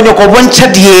 kitimela o nyako bontšha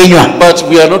dienywa but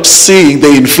we are not seeing the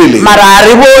infilling. mara a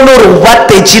re bone gore o ba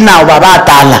tetše nao ba ba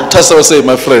tala That's what I say,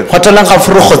 my friend. go tolang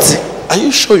gaufi re kgotse Are you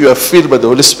sure you are filled by the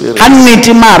Holy Spirit? ga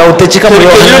nnete mara o tetše ka Can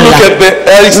moyo you look at the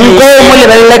eyes? You nko mo see,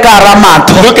 lebelele ka gara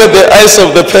matho look at the eyes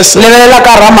of the person. lebelela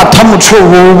ka gara matho a motho o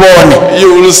o bone You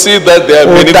will see that there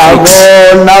are o many ta fruits.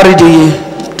 bona gore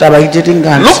ditaba ke tše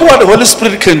dingane Look what the Holy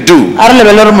Spirit can do. a re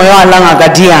lebele gore moyo a lang a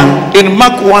ka diang In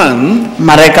Mark 1,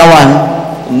 mareka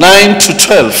 9 to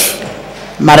 12,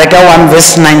 1 mareka 1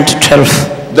 verse 9 to 12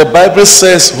 the Bible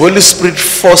says Holy Spirit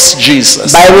forced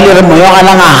Jesus. baebole re moyo a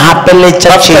lang a gapeletša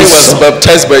After he was jesu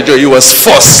baptized by John, he was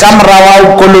forced. ka morago a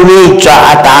o kolobetšwa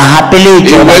a ta He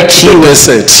gapeletšwa went to the batšhiwe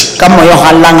desert. ka moyo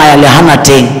ga lang a ya lehana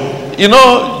teng You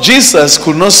know, Jesus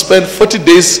could not spend 40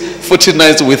 days, 40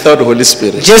 nights without the Holy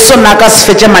Spirit. jesu na ka se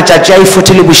fetse matšatši a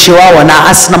ifothi le bošewa ona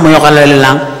a sena moyo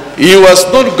galalelang He was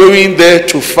not going there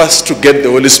to fast to get the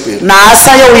Holy Spirit. na a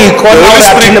sa ye o ikona The Holy gore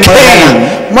a thule Spirit came.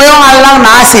 moyo galang na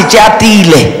a setse a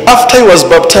tile After he was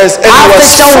baptized and a he was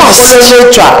fetša go forced.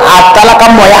 kolobetšwa a tala ka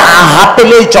moya a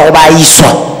gapeletšwa go ba a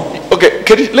iswa Okay,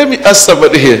 let me ask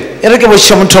somebody here. e re ke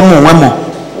bošiše motho o mongwe mo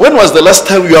When was the last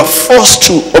time you are forced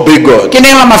to obey God? ke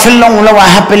neng la mafelelong ole wa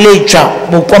gapeletšwa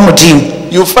bokwa modimo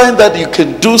You find that you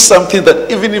can do something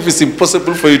that even if it's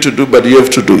impossible for you to do, but you have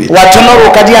to do it. wa thola gore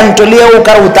o ka dia nto le eo o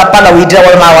ka re o tapala o e dira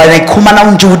gore mawana ikhumana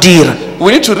o ntse o dira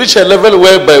We need to reach a level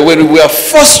whereby when we are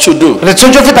forced to do, re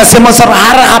tshwanetse go feta seemo sa gore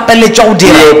ga re gapeletšwa go we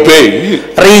dira obey.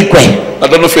 re ikwe I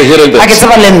don't know if you're hearing ga ke that.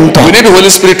 tseba le nto We need the Holy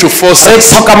Spirit to force re us.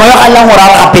 tlhoka moyo ga leng gore a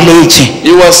re gapeletše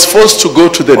He was forced to go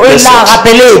to the o ile a desert,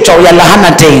 gapeletšwa o ya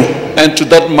lehana teng and to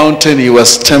that mountain he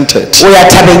was tempted. o ya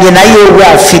thabeng ena yeo o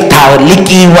a feta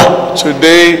lekiwa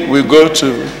Today we go to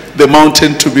the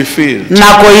mountain to be filled.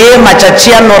 Nako ye matšatši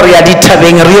a no re ya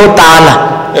dithabeng re yo tala.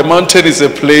 A mountain is a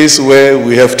place where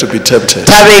we have to be tempted.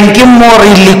 Thabeng ke mo re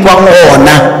likwang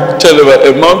gona. Tell you about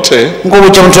a mountain. Nko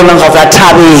botša motho le ngaka It's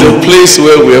thabeng. a place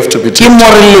where we have to be Ke mo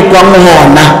tempted. re likwang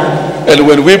gona. And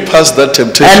when we pass that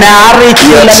temptation, And a re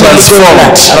we are tšhela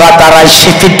transformed. meliko ra ta ra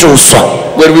fetoswa.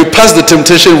 When we pass the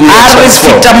temptation, we are A re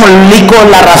transformed. feta moliko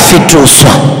la ra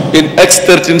fetoswa. In Acts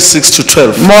 13, 6 to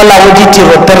 12. Mola go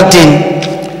ditiro 13.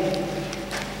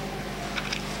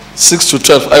 6 to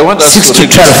 12. I want us 6 to to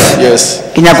read 12. this. Yes.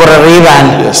 Ke nyaka gore re e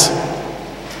bale. Yes.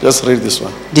 Just read this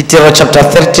one. Ditiro chapter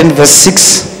 13 verse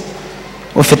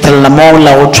 6 o fetelela mo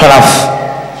la go 12.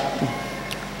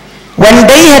 When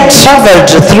they had traveled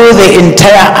through the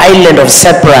entire island of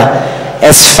Cyprus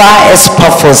as far as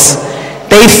Paphos,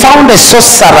 they found a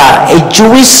sorcerer, a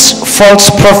Jewish false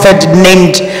prophet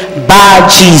named Bar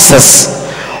Jesus,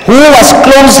 who was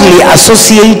closely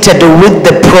associated with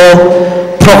the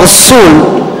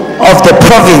proconsul of the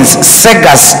province,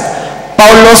 Segas,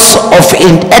 Paulus,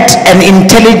 an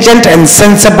intelligent and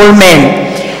sensible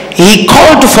man. He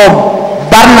called for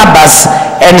Barnabas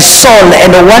and Saul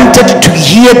and wanted to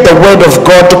hear the word of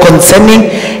God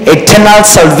concerning eternal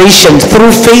salvation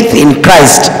through faith in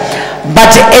Christ.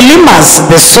 But Elymas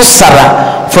the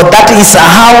sorcerer, for that is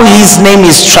how his name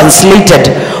is translated,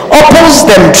 opposed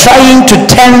them, trying to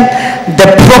turn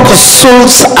the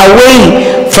proconsuls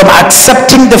away from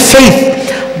accepting the faith.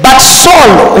 But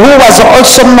Saul, who was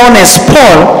also known as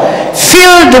Paul,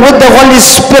 filled with the Holy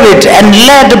Spirit and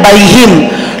led by him,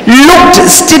 looked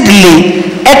steadily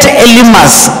at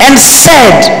Elymas and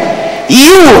said,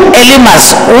 "You,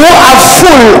 Elymas, who are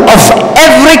full of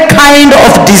every kind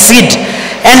of deceit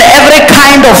and every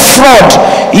kind of fraud,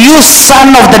 you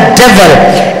son of the devil,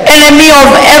 enemy of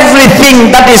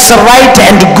everything that is right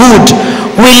and good,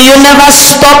 will you never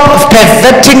stop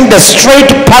perverting the straight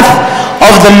path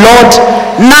of the Lord?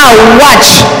 Now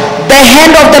watch, the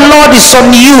hand of the Lord is on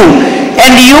you,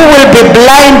 and you will be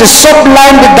blind, so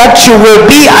blind that you will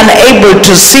be unable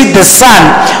to see the sun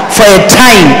for a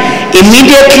time."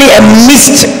 Immediately a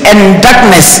mist and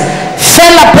darkness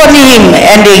fell upon him,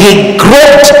 and he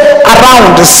groped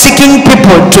around seeking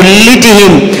people to lead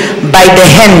him by the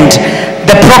hand.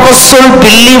 The proconsul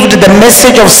believed the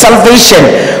message of salvation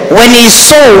when he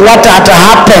saw what had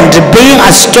happened, being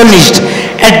astonished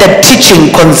at the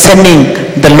teaching concerning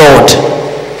the Lord.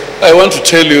 I want to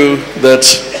tell you that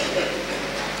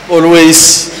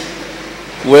always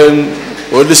when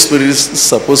Holy Spirit is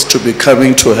supposed to be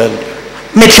coming to help,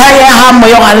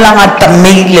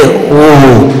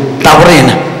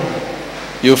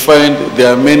 you find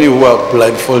there are many who are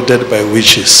blindfolded by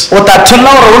witches.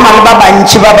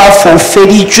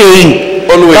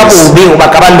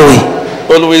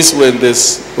 Always when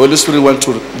this Holy Spirit wants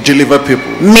to deliver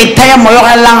people,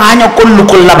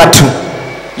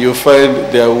 you find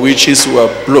there are witches who are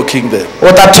blocking them.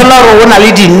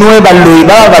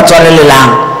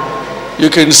 You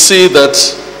can see that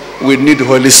we need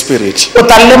Holy Spirit.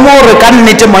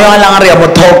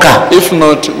 If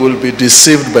not, we'll be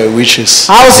deceived by witches.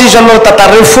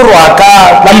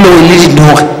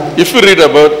 If you read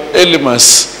about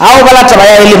Elymas,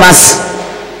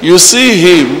 you see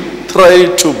him try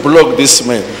to block this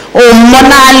man so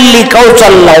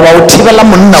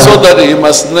that he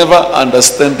must never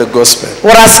understand the gospel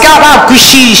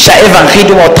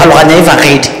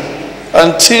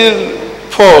until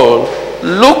Paul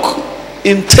looked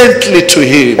intently to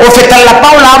him.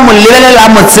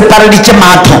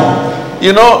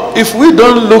 You know, if we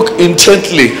don't look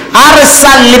intently,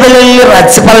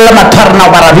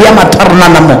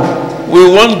 we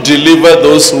won't deliver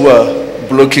those who are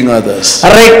blocking others.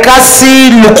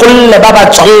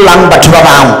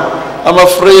 I'm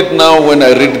afraid now when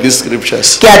I read these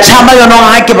scriptures,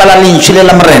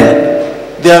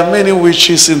 there are many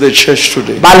witches in the church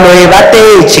today.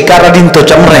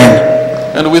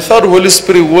 And without Holy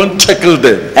Spirit, we won't tackle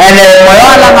them.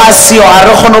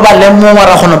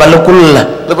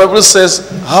 The Bible says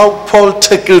how Paul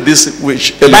tackled this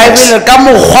witch.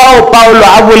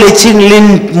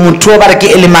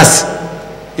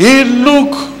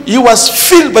 He was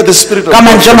filled by the Spirit of God.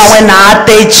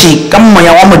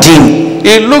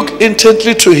 He looked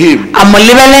intently to him.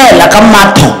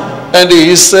 And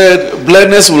he said,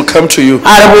 blindness will come to you.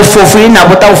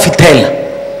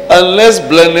 Unless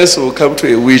blindness will come to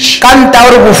a witch,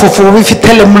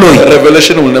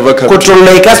 revelation will never come to you.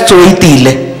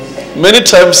 Many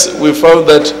times we found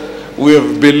that we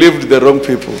have believed the wrong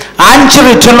people.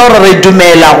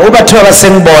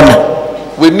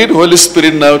 We need Holy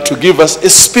Spirit now to give us a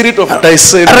spirit of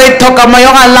discernment.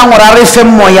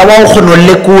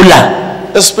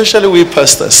 especially we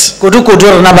pastors. kudu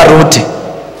rena baruti.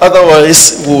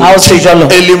 Otherwise, we'll Ha o se take jwalo,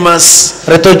 Elimas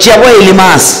re tlo tšea bo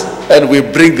Elimas and we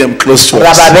bring them close to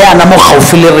ra us. ba beana mo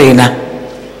gaufi le rena.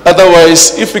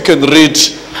 Otherwise, if we can read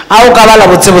Ha o ka bala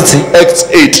botsebotse Acts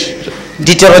 8,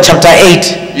 Ditiro chapter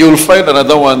 8 you will find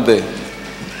another one there.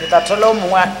 tholo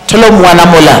mongwana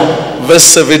mola Verse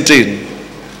 17.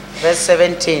 verse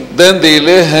 17. Then they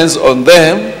lay hands on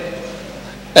them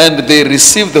and they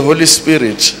received the Holy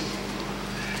Spirit.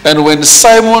 And when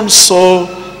Simon saw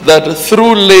that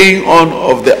through laying on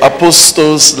of the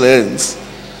apostles' hands,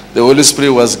 the Holy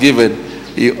Spirit was given,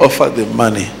 he offered them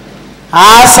money.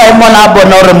 Ha Simon a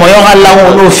bona hore moyo ga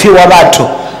llang o no fiwa batho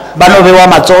ba no bewa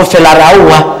matsogo fela ra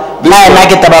uwa la ena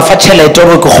ke taba fa tšhelete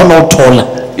gore ke kgone go thola.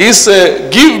 He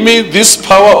said, give me this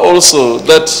power also,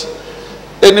 that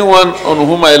anyone on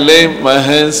whom I lay my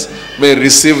hands may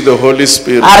receive the Holy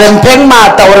Spirit. A re mpeng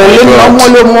maata gore le nna mo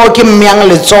le mo ke mmeyang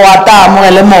letsogo a ta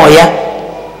amogele moya.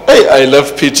 Hey, I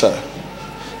love Peter.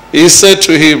 He said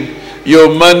to him,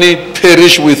 your money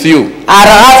perish with you. A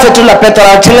re ga fetola Petro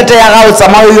a tšhelete ya gago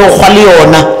tsamaya o yo kgwa le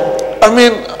yona. I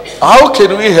mean, how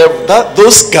can we have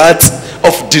those guts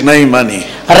of denying money?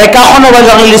 Re ka kgona ba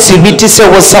jang le sebiti se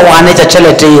go sa go ganetša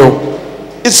tšhelete eo.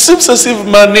 It seems as if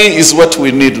money is what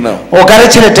we need now. O ka re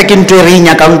tšhelete ke ntho e re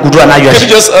inyakang kudwana Can you jwa.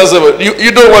 just ask them,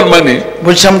 you don't want money?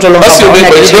 Botša motho le Ask your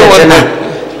neighbor, you don't want money?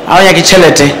 a o nyake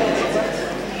tšhelete.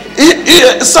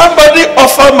 Somebody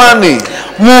offer money.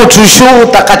 Motho šo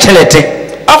o taka tšhelete.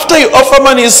 After you offer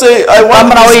money, you say, I Ka want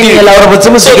morago o this gift. ingela gore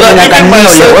botsebotse So ke that nyaka even nnole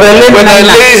myself, gore le when I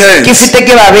nna lay ke hands, fete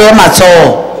ke ba beye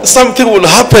matsogo something will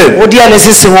happen. go dia le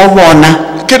se sengwe o bona.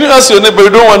 Can you ask your neighbor, you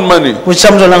don't want money?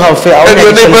 Botša motho le gaufi a o And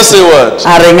your nyake neighbor tšhelete. say what?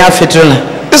 A reng a fetola.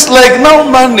 It's like now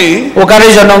money, O ka re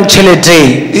jonong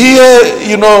tšhelete here,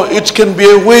 you know, it can be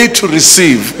a way to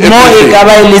receive mo e everything ka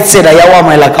ba e le tsela ya go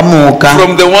amoela ka moka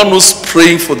from the one who's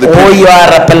praying for the go people. yo a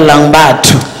rapelelang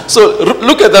batho. So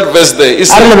look at that verse there. It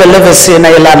A re said, lebelele verse ena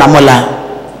e lana mola.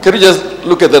 can you just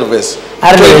look at that verse?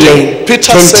 A re 20. lebelele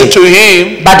Peter said 20. to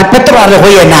him, But Petro a re go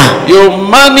yena, your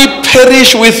money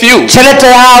perish with you tšhelete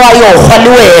ya gago yo kgwa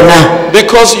le wena.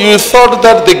 because you thought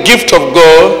that the gift of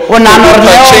God O could nahana be gore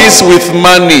neo- purchased with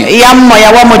money. Ya moya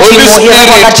wa Holy modimo e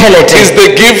rekwa ka Spirit is tšhelete. the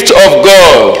gift of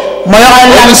God. Moya wa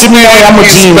Holy llang ke moya ya Spirit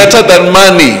is modimo better than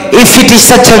money. e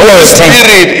fetiša Holy tšhelete.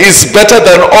 Spirit is better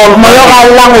than all Moya money. wa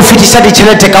llang o fetiša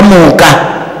ditšhelete ka moka.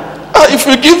 If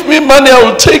you give me money, I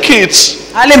will take it.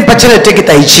 A le mpa tšhelete ke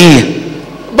ta e tšea.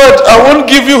 But I won't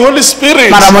give you Holy Spirit.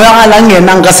 Mara moya wa llang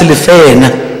yena nka se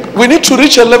lefena. We need to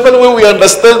reach a level where we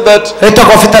understand that Re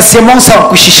toka go feta seemong sa go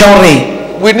kwešiša gore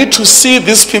we need to see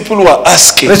these people who are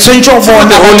asking. re tshwanetse go For bona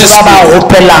the Holy batho ba ba Spirit.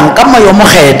 gopelang ka moya o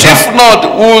mokgethwa. If not,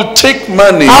 we will take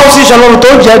money Ga o se jalo re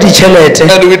tlo ja ditšhelete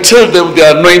and we tell them they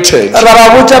are anointed. ra ba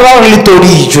botsa ra gore le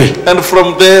toditšwe. And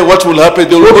from there, what will happen?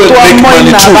 They will Go go and tloa make money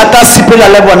monna ba too. ta sepela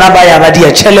le bona ba ya ba dia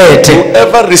tšhelete.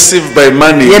 Whoever received by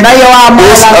money Yena yo a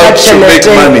goes amogelang ka out to make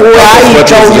tšhelete money o out a of what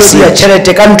itša o yo he's dia received.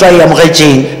 tšhelete ka ntwa e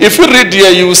amogetseng. If you read here,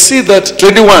 you will see that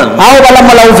 21. Ga o bala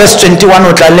molao verse 21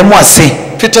 o tla lemoa se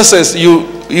Peter says,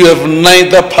 you have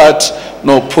neither part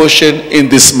nor portion in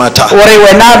this matter. gore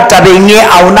wena tabeng e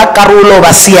a ona karolo ba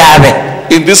seabe.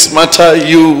 In this matter,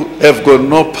 you have got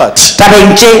no part.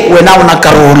 Tabeng tše wena o na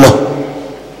karolo.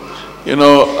 You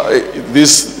know,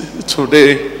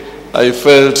 today, I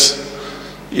felt,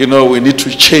 you know, we need to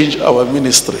change our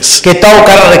ministries. Ke ta o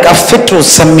ka re re ka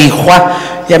fetosa mekgwa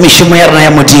ya mešomo ya rena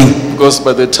ya modimo. Because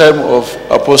by the time of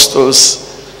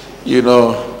apostles, you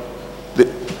know,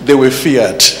 they were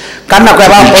feared. Ka nako ya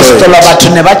baapostola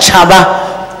batho ne ba tšhaba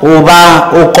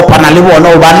o kopana le bona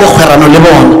o ba le kgwerano le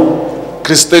bona.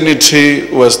 Christianity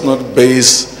was not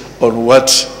based on what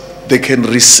they can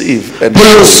receive. And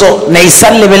Poloso ne e sa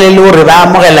lebelele gore ba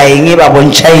amogela eng ba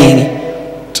bontšha eng.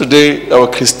 today, our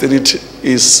Christianity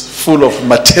is full of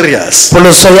materials.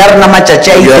 Poloso ya rena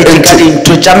matšatši a We are itetše ka empty.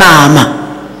 dintho tša nama.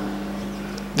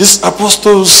 These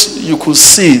apostles, you could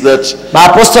see that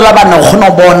Baapostola ba ne o kgona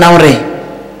go bona gore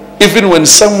even when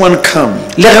someone come,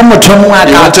 le ge motho o mongwe a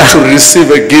he ka wanted tla to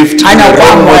receive a gift in a the nyako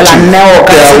wrong amogela motive, nneo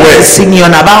ka they are tsela e aware. seng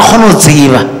yona ba kgone go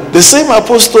tseba. The same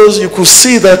apostles, you could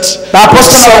see that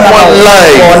Baapostola ba someone ne ba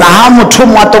lying bona ha motho o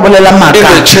mongwe a tobolela in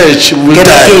maaka the church will die.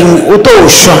 kerekeng o tlo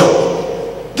šwa.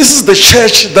 This is the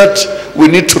church that we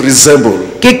need to resemble.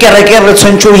 Ke kereke re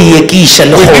tshwantse o iekisha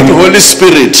le We need the go Holy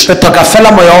Spirit. re tlhoka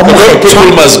fela moya wa The right people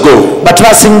mokgethwa must go. batho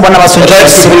ba seng bona ba tshwantse Right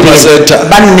ba se people must pele. enter.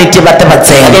 Ba nnete ba te ba I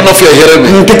tsena don't know if you're hearing me.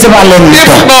 nke tseba le If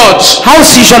ntho not, ha o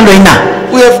se jalo ina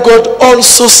we have got all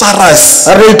sorcerers.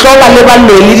 re tlo ba le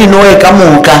baloi dinoe ka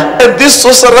moka And these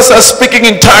sorcerers are speaking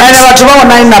in ene tongues. batho ba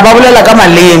bona ina ba bolela ka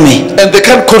maleme And they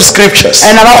can't quote scriptures.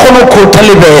 ene ba kgone go quote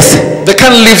le bese They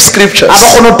can't live scriptures. a ba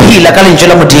kgone go phila ka lentswe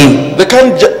la modimo They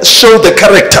can't show the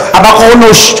character. a ba kgone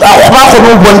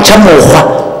go bontsha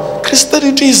mokgwa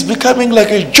Christianity is becoming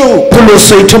like a joke.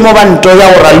 pholoso e thomo ba nto ya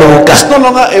go raloka It's no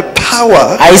longer a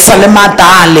power. a e sa le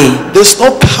matale There's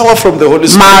no power from the Holy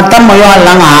Spirit. mata moya wa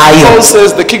lang hayo Paul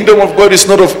says the kingdom of God is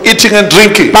not of eating and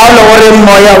drinking. Paulo gore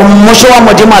moya mmušo wa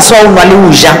modimo a se wa o nwa le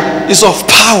o ja It's of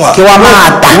power. ke wa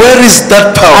mata Where is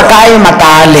that a power? ka e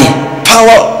matale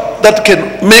Power that can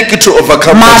make you to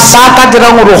overcome us. mata a ka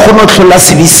dirang gore o kgone go tlhola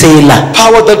sedisela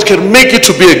Power that can make you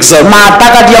to be exalted. mata a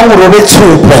ka diang gore o be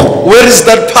tshopo Where is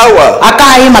that power? a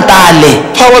ka e matale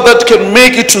Power that can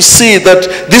make you to see that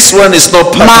this one is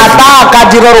not part of mata a ka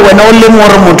dira gore wena o lemo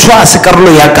gore motho a se karolo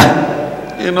yaka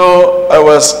you. You know, I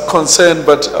was concerned,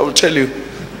 but I will tell you,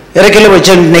 e re ke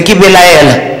lebotse ne ke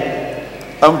belaela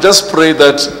I'm just praying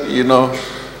that, you know,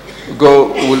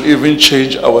 God will even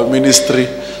change our ministry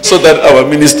so that our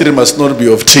ministry must not be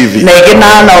of TV. ne ke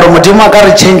nagana gore modimo a ka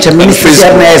re change ministry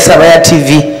ya rena ya esaba ya tv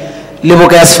le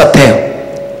boka ya sefathego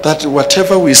That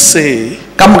whatever we say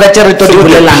ka moka tše re to di through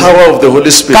the bolelang power of the Holy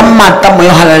ka Spirit, mata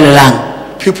moya o halalelang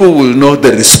people will know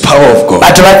there is power of God.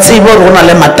 batho ba tsebe gore go na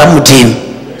le mata modimo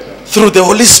Through the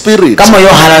Holy Spirit. ka moya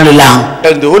o halalelang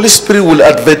And the Holy Spirit will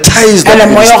advertise that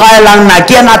ene moya o ministry. galelang na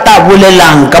ke yena a ta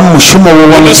bolelang ka mošomo wo The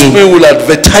wa Holy modimo Spirit will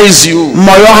advertise you.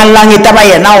 moya o galelang e taba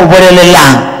yena o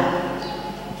bolelelang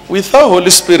Without Holy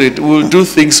Spirit, we will do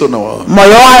things on our own.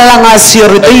 moya o galelang a seo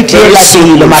re tlo itiela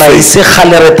pele mara e se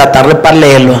gale re tata re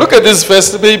palelwa Look at this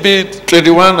verse, maybe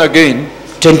 21 again.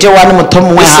 21 motho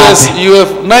mongwe It says, gape you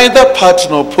have neither part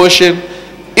nor portion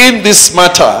in this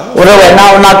matter. ore wena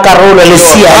o na karolo le Your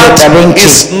sia le heart tabeng tše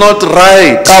is not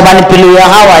right ka gobane pelo ya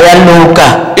gago ya loka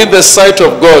in the sight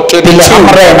of God. pele ga 22.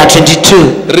 morena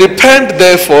 22 Repent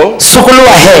therefore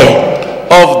sokolowa he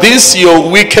of this your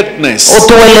wickedness. o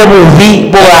tloele bobi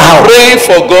bo wa gago Pray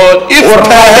for God if o rapele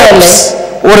perhaps.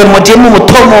 ore modimo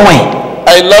motho o mongwe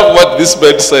I love what this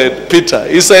man said, Peter.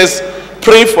 He says,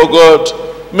 pray for God,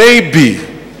 maybe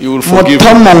you will forgive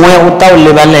motho him. mongwe o ta o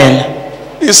lebalela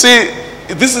You see,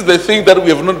 this is the thing that we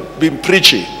have not been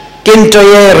preaching. ke nto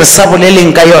ye re sa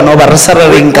boleleng ka yona o ba re sa re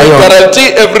reng ka yona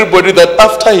Guarantee everybody that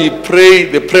after he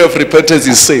prayed, the prayer of repentance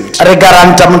is saved. re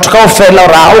garanta motho ka o fela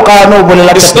gore a o ka yona o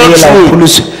bolela It's not tepela true.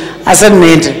 pholoso a se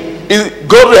nnete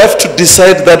God will have to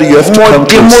decide that you have to come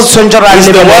modimo o close. tshwanetse gore a He's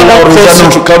the one lebelela that gore calls you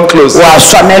to jaanong come close. wa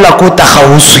swanela ko ta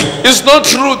gauswi It's not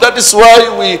true. That is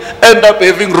why we end up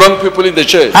having wrong people in the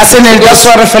church. a se ne ka Because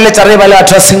swa re feletsa re ba le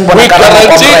batho ba seng bona we ka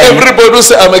guarantee everybody who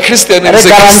say, I'm a Christian, and re is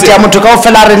a garantia Christian. motho ka o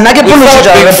fela re nna ke Without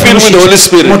pholoso being filled with the Holy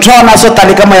Spirit. motho a ona a so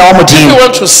tale ka moya wa If you modimo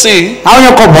want to see, ga o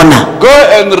nyako bona go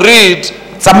and read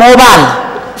tsamao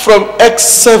bala from Acts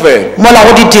 7, mola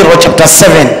go ditiro chapter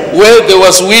 7 where there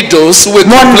was widows who were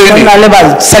mo complaining. nna le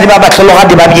basadi ba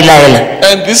batlhologadi ba bilaela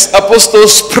And these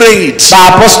apostles prayed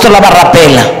baapostola ba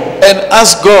rapela and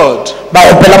asked God. ba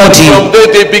gopela modimo From there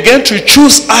they began to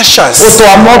choose go ushers.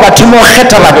 tloa mo batho mo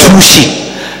kgetha bathuši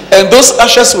And those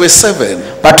ushers were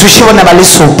 7. bathuši bone ba le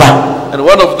supa And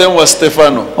one of them was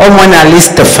Stefano. o mone a le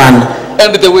stefano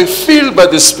And they were filled by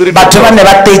the Spirit of batho ba God. ne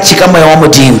ba tetše ka moya wa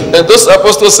modimo And those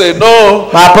apostles said, no,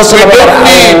 we baapostola ba gore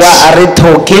aowa a re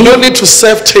thoke we don't need to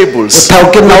serve tables.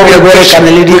 thaoke nna o re berekane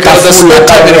le We can dikafula spend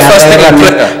ka time in gore fasting and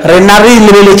prayer. rena re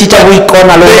lebeletše tša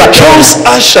boikona le They go chose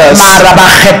ushers mara ba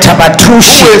kgetha who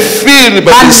bathuši were filled by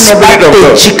ba the nne ba Spirit of God.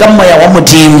 tetše ka moya wa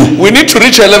modimo We need to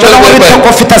reach a level jona gore whereby tlhoko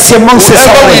feta seemong se sa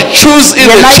whoever gore we choose in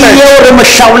the yena church, yeo re mo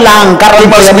hlaolang ka we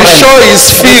rampo must ya be morena sure he's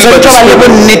filled by the ba le Spirit.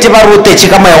 bonnete ba re o tetše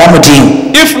ka moya wa modimo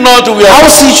If not, we ga o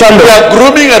se jalo are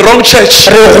grooming a wrong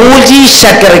church. re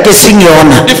godiša kereke seng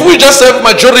yona If we just have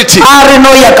majority, a re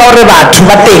no ya ka gore batho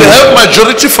ba we teng have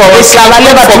majority for re us, tla ba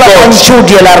le not batho for ba God. bantši o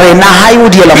diela rena ga e o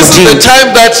diela This is the modimo time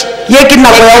that ye ke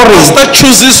nako ya gore pastor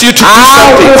chooses you to do a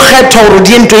something. o kgetha gore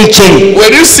di ento itseng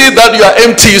When you see that you are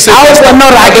empty, you say, a o Pastor, bona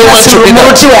gore I a ke don't na want to selo be that.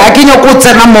 moruti we a ke nyako o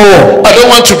tsena moo I don't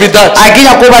want to be that. a ke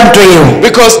nyako o ba nto eo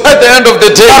Because at the end of the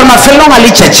day, gore mafelelong a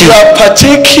letšatši you are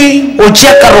partaking o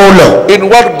tšea karolo in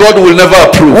what God will never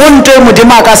approve. go nto e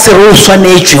modimo a ka se re o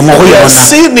swanetšwe mo go We are yona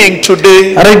sinning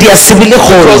today re dia sebile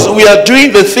because kgolo we are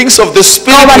doing the things of the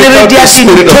Spirit ka gobane re without dia the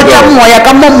Spirit dintho of tša God. moya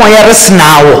ka mo moya re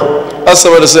senao Ask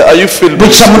somebody, say, are you filled with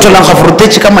botša motho lang ga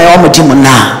forutetše ka moya wa modimo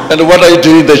na and what are you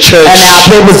doing in the church ene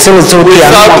gape botsebotse o tea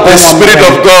without the Spirit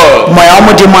of God? moya wa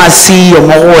modimo a seyo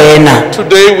mo go wena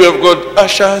Today we have got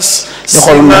ushers, le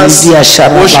go nna le singers,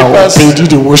 diašara worshippers baopedi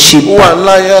di-worship who are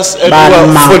liars and ba who are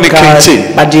maaka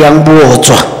fornicating. ba diang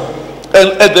bootswa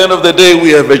And at the end of the day,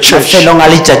 we have a church. mafelong a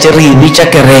letšatši re e bitša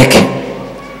kereke.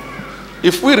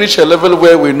 If we reach a level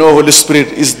where we know Holy Spirit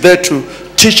is there to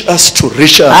teach us to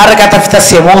reach out. a re ka tafita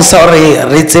seemong sa gore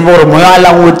re tsebe gore moya a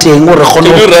lang o teng o re kgone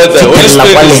Can you go read that? Holy fithelela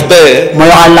Spirit kwa is le there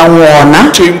moya a lang wona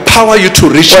to empower you to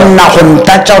reach o out. nna go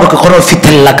ntatša gore ke kgone go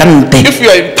fithelela ka nte If you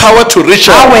are empowered to reach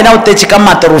a out, wena o tetše ka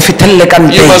mate gore o fitlhelele ka you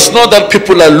nte must know that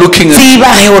people are looking at you. tseba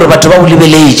ge gore batho ba o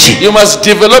lebeletše You must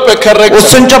develop a o character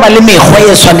swantse ba le mekgwa e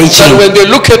that swanetšeng when they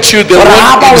look at you, they gore ga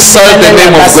won't ba o insult the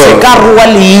name sebelela of se God. ka rua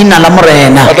leina la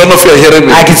morena I don't know if you are hearing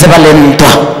me. a ke tseba le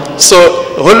ntwa So,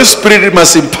 Holy Spirit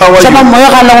must empower tseba you moya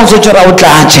ga lang o swantse ra o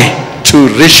tlatše to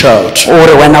reach out.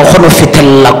 gore wena o kgone go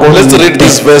fithelela ko Let's read nte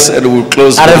this verse and we'll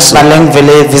close a re this. baleng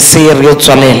vele vese re yo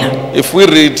tswalela If we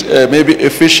read maybe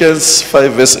Ephesians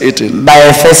 5 verse 18, by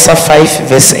Efesa 5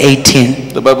 verse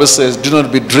 18 the Bible says, do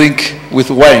not be drink with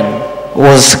wine, o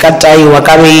se ka taiwa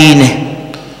ka beine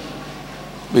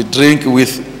we drink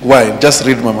with wine. Just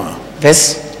read, Mama.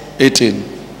 verse 18.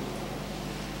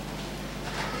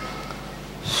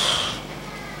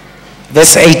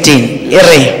 verse 18 e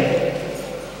re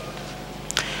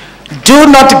do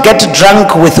not get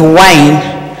drunk with wine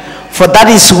for that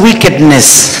is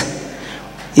wickedness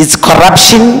it's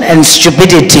corruption and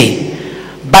stupidity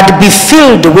but be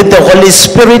filled with the Holy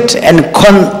Spirit and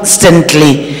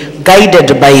constantly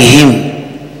guided by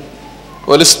him.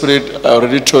 Holy Spirit, I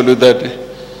already told you that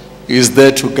He is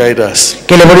there to guide us.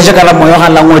 Ke le boditše ka la moya ga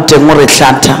lang o teng o re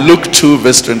hlatha Luke 2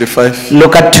 verse 25.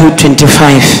 Luka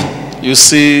 2:25 You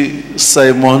see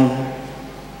Simon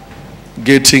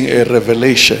getting a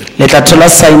revelation, le tla thola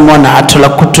Simon a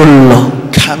thola kutullo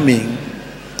coming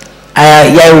a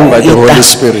ya by the Holy ita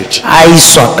Spirit. a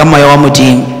iswa ka moya wa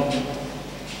modimo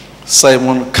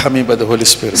Simon coming by the Holy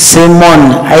Spirit.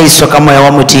 Simon a iswa ka moya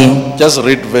wa modimo Just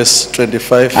read verse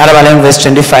 25. a re baleng verse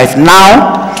 25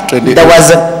 now 28.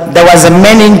 there was a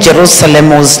man in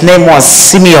Jerusalem whose name was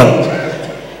Simeon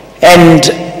and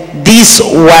this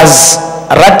was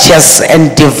righteous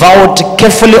and devout,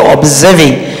 carefully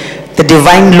observing the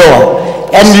divine law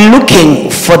and looking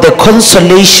for the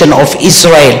consolation of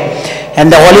Israel. And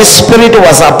the Holy Spirit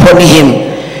was upon him.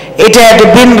 It had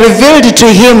been revealed to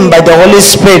him by the Holy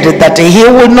Spirit that he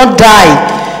would not die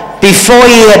before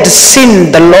he had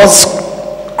seen the Lord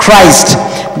Christ,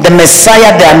 the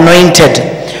Messiah, the Anointed.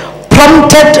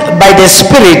 Prompted by the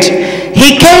Spirit,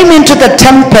 he came into the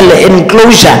temple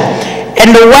enclosure.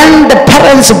 And when the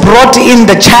parents brought in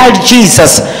the child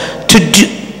Jesus to do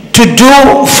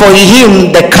for him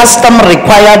the custom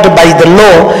required by the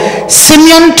law,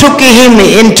 Simeon took him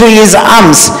into his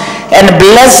arms and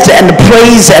blessed and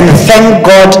praised and thanked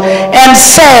God and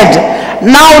said,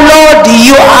 now Lord,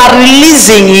 you are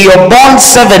releasing your bond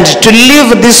servant to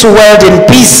leave this world in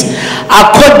peace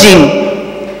according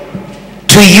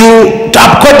to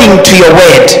your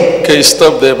word. Okay,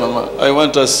 stop there, Mama. I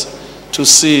want us to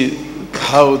see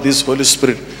how this Holy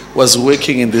Spirit was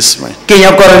working in this man.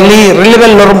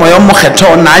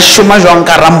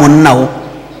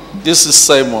 This is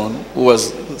Simon who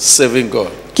was serving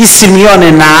God. He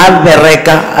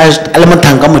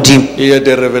had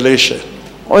a revelation.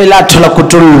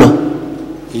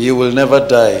 He will never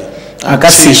die.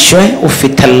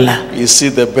 You see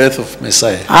the birth of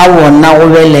Messiah.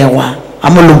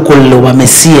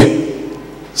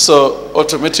 So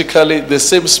automatically the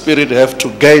same Spirit have to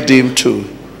guide him to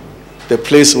the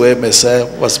place where Messiah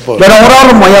was born.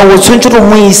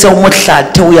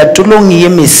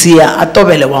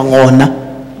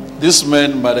 This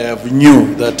man might have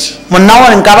knew that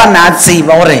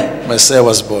Messiah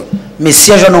was born.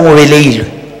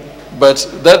 But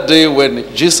that day when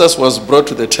Jesus was brought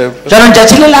to the temple,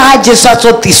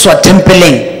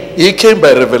 he came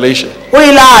by revelation. Can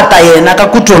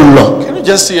you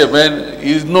just see a man,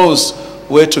 he knows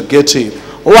where to get him.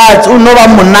 When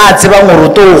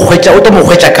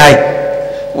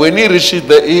he reached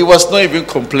there, he was not even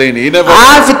complaining. He never.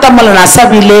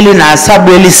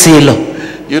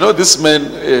 You know this man,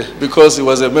 because he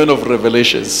was a man of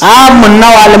revelations. I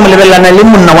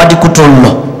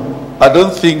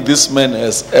don't think this man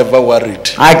has ever worried.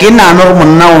 A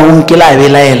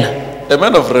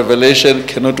man of revelation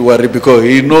cannot worry because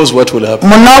he knows what will happen.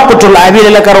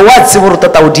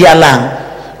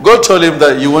 God told him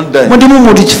that you won't die. Maybe it was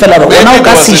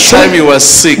the time he was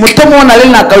sick.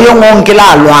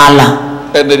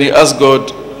 And then he asked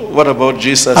God, what about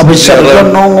Jesus? A Is he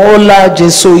around? bonolo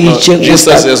Jesu No, iche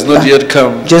Jesus has not yet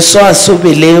come. Jesu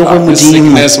asobele go The modimo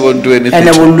sickness won't do anything.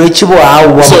 ene to him. bolwetse bo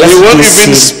hawa So he won't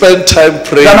even spend time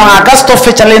praying. a ka sto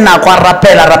fetša le nako a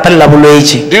rapela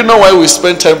bolwetse Do you know why we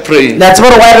spend time praying? la tseba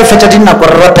why re fetša dinako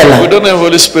re We rapela don't have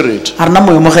Holy Spirit. a rena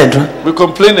moyo mokgethwa We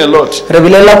complain a lot. re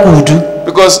bilela kudu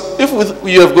Because if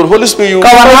you have got Holy Spirit, you will ka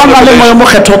bona find ga na le moyo revelation.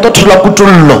 mokgethwa o tlo thola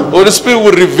kutullo Holy Spirit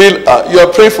will reveal, you are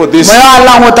praying for this. moyo a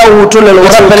lang o ta o utulela o It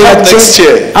will rapela come next tse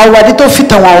year. a wa di to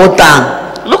fita ngwa o tang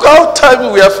Look how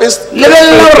time we are faced.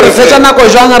 lebelela gore re fetša nako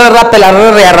jwang re rapela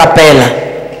re ya rapela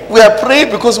We are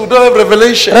praying because we don't have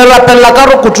revelation. re rapelela ka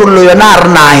re kutullo yona a re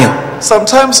nayo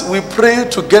Sometimes we pray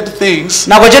to get things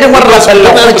nako tše dingwe re because we rapelela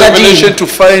don't go have hwetša revelation to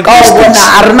find ka these o things.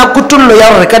 bona a rena kutullo ya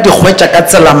gore re ka di hwetša ka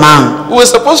tsela mang We were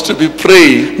supposed to be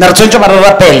praying na re tshwanetse ba re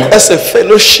rapela as a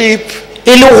fellowship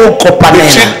e le go between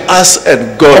kopanela us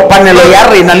and God. kopanelo ya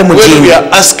rena le When we modimo are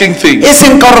asking things. e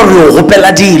seng ka gore re o gopela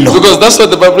dilo Because that's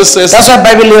what the Bible says. that's why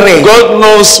bible e re God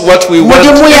knows what we want.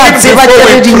 modimo ya Even tseba before tse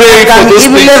re we di pray for nyakang those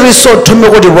ebile things. re so thome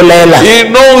go di bolela He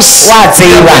knows Wa we are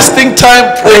tseba. wasting time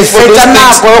re praying for those fetša things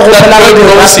nako e that gopela go God di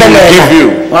knows He will give rapelela you.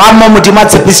 ga mo modimo a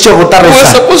tshepisitše go ta We re were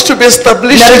fa supposed to be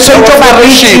establishing ne re tshwanetse our ba re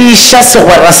fellowship. tliša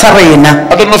segwera sa rena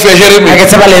I don't know if you're hearing ga ke me.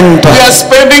 tseba le ntwa We are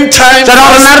spending time tsona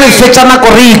rona re fetša nako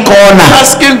re ikona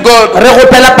asking God, re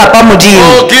gopela papa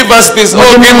modimo oh, give us this, oh,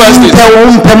 give us this. modimo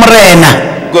o mphe morena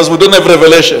Because we don't have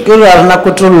revelation. ke re a rena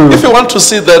kutullo If you want to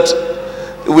see that,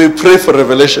 we pray for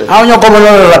revelation. ga o nyako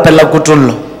bona re rapelela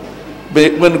kutullo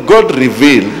But when God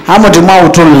reveal ga modimo a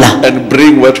utulla and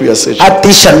bring what we are searching, a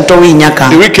tiša nto o e do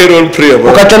nyakang we carry on prayer o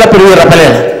about ka it? tswela pele o e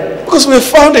rapelela Because we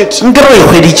found it. nke re o e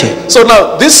hweditše So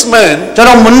now this man,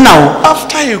 tsona monna o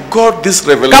after he got this ka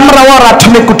revelation, morago gore a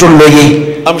thome kutullo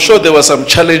ye I'm sure there were some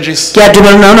challenges. ke a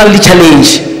dumelana o na le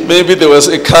di-challenge Maybe there was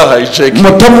a car hijack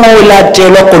motho mongwe o ile a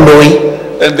teelwa koloi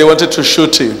and they wanted to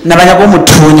shoot him. na ba nyako mo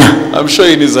thunya I'm sure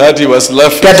in his heart he was ke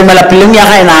laughing. a dumela peleng ya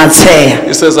ga e na a tsheya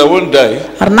He says, I won't die.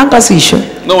 a re nna nka se išwe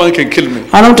No one can kill me.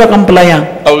 ga na motho a ka mpolayang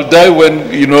I will die when,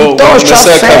 when to šwa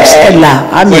Messiah comes. fela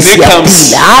a When he mesi a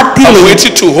comes, tile a I'm tile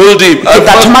waiting to hold him. ke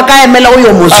tla thoma ka emela o yo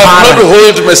mo I've not tshwara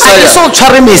hold a ke Messiah. se o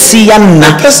tshware mesi ya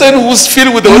nna Person who's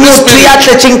filled with the Holy motho ya Spirit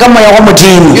tletseng ka moya wa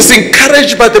modimo is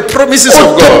encouraged by the promises o of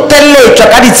God. toteletswa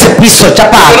ka ditshepiso tša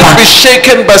Will not papa be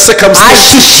shaken by a circumstances.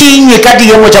 šišinywe ka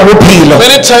diemo tša bophelo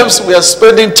Many times we are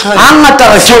spending time. ga ngata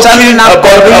re fetša Talking nako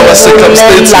about re our bolela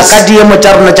circumstances. ka diemo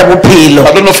tša rona tša bophelo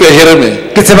I don't know if you're hearing me.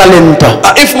 ke tseba le ntwa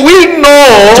If we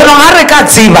know tšonong ga re ka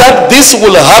tseba that this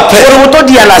will happen, gore go tlo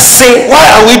diala se why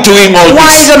are we doing all wa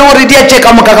e this? tsone gore di a tše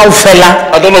ka moka kao fela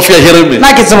I don't know if you're hearing me.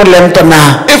 nna ke tsebo le ntwa na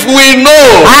If we know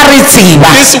ga re tseba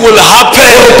this will go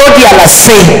happen, tlo diala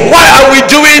se why are we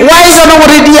doing? wa e tsone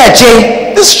gore di a tše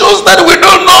This shows that we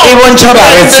don't know. e bontšha gore We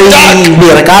are re in the dark. tsebe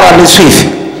re ka ra le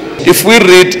tshwefe If we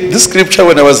read this scripture,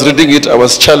 when I was reading it, I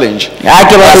was challenged. ya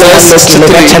ke ba le Isaiah le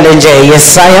ka 63. challenge e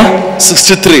Yesaya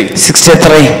 63,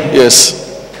 63 yes,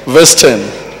 verse 10.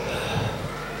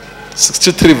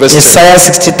 63 verse 10. Yesaya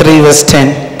 63 verse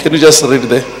 10 Can you just read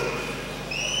there?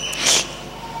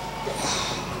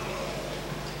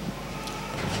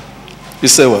 You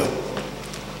say what?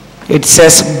 it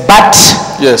says but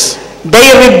Yes. they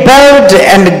rebelled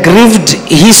and grieved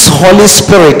his Holy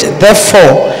Spirit.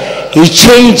 Therefore, he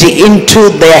changed into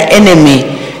their enemy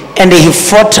and he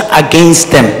fought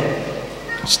against them.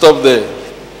 Stop there.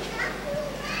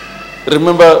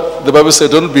 Remember, the Bible said,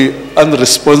 don't be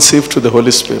unresponsive to the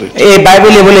Holy Spirit.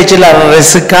 Bible e boletše la re re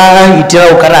se ka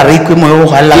itira o ka ra re ikwe moyo o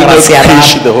Do galela not ra se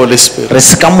quench ara the Holy Spirit. re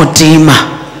se ka motima.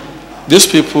 These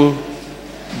people,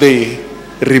 they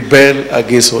rebel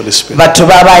against Holy Spirit. Batho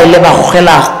ba ba ile ba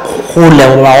gogela gole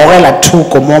ba gogela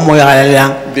thuko mo mo ya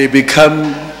galelang They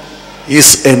become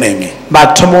his enemy.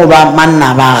 batho mo ba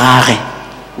manna ba gage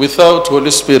Without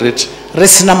Holy Spirit, re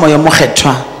sena moyo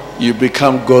mokgethwa you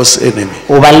become God's enemy.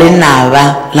 o ba le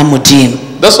naba la modimo.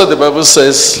 That's what the Bible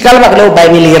says. Ke ka lebaka leo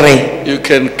Bible e re You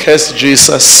can curse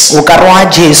Jesus, o ka roa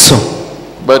Jesu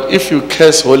but if you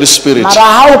curse Holy Spirit, mara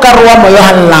ha o ka roa moyo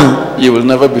galelang you will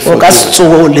never be o ka forgiven. se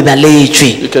tso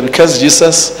lebaletswe You can curse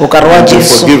Jesus, o ka roa and be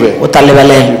Jesu forgiven. o ta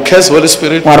lebalela You curse Holy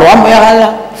Spirit, wa roa moyo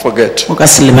galelang forget. o ka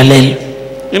se lebalele.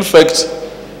 In fact,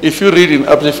 if you read in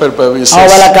Amplified Bible, it Ha o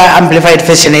bala says, ka amplified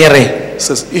version e re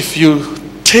if you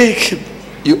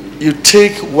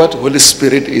take what Holy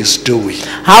Spirit is doing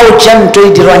ha o tša nto e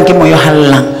dirwang ke moyo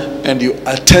galelang and you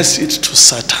attest it to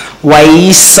Satan, wa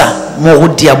isa mo go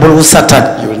diabolo go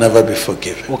Satan you will never be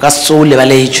forgiven. o ka se tso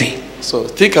lebaletswe. So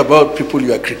think about people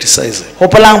you are criticizing.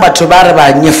 Gopolang batho ba re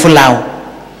ba nyefulao.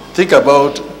 Think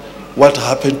about what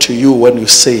happened to you when you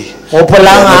say you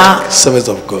Gopolang are not servants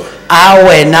of God. a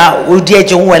wena o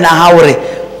dietseng wena ha o re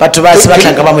batho ba se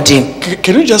bahlanka ba Modimo.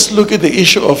 Can you just look at the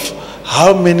issue of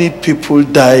how many people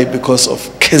die because of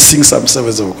cursing some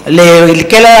servants of God? Le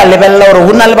kela lebella hore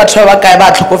hona le batho ba kae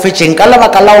ba tlhokofetseng ka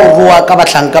lebaka la ho bua ka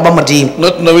bahlanka ba Modimo.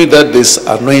 Not knowing that there's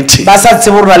anointing. Ba sa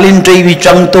tsebe hore le ntwe e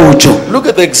bitswang tojo. Look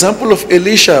at the example of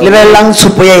Elisha. Lebellang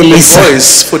tshupo ya Elisa.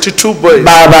 Boys, 42 boys.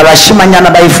 Ba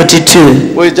bashimanyana ba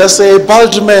 42. We just say,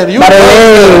 bald man, you Bare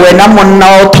wena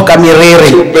monna o thoka merere.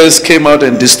 2 bears came out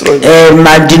and destroyed.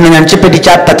 Madinga ntshepedi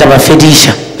tsa tata ba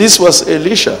fedisha. This was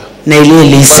Elisha. Ne ile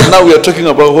Elisa. But now we are talking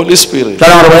about Holy Spirit.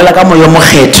 Jalo re bolela ka moyo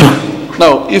mokgetho.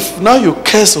 Now, if now you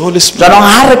curse Holy Spirit, Jalo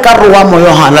ha re ka roa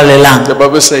moyo halalelang. the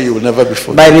Bible says you will never be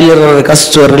forgiven. Bible re ka se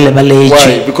tsore le baletse.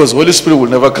 Why? Because Holy Spirit will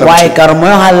never come Why to you. ka re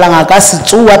moyo halalang ka se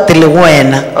tsuwa tele go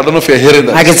wena. I don't know if you're hearing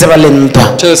Ha that. ke tseba le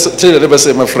ntwa. Tell your neighbor,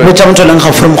 say, my friend, Botsa motho leng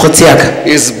ga from khotsi yaka.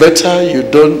 it's better you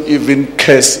don't even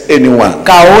curse anyone.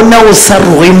 Ka ona o sa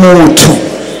roe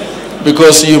motho.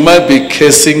 Because you might be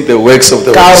cursing the works of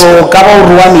the Ka Holy Spirit. o ka ba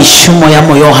o roa mishumo ya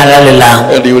moyo halalelang.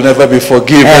 And you will never be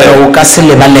forgiven. O ka se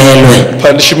lebalelwe.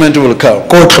 Punishment will come.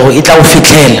 Kotlo e tla o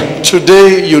fitlhela.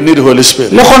 Today you need Holy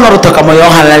Spirit. Le gona re toka moyo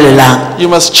halalelang. You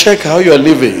must check how you are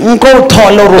living. Nko o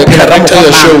thole The ro phela ka character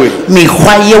you're showing.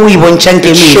 mekgwa ye o e bontshang ke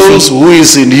It shows mefe. who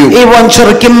is in you. E bontsha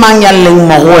hore ke mang ya leng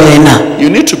mo go wena. You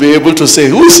need to be able to say,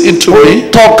 who is into me?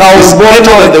 Toka Is o greater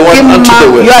bona than the one ke unto the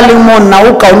mang world. yo a leng mo nna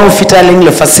o kaone o feta leng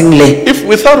lefaseng le. If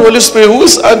without Holy Spirit, who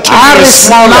is unto A me re is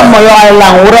sena smaller. moyo a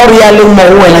elang o ra o ya leng mo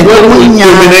go wena ke God will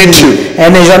dominate you.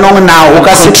 monnyane. Ene jwanong na o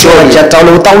ka se Control you. tloga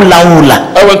taolo o ta o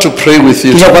laola. I want to pray with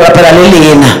you, Ke ja go rapela le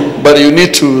lena. but you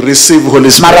need to receive Holy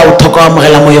Spirit. Mara o thoka o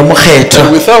amogela moyo mokgetho.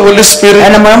 And without Holy Spirit,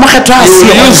 Ene moyo mokgetho a you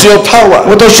will use se your power.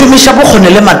 o tla shumisha bokgoni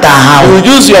le mata a You hao. will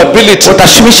use your ability. O tla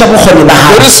shumisha bokgoni ba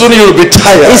hao. Very soon you will be E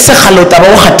tired. se galo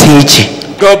taba o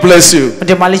kgathetse. God bless you.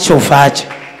 Modimo a le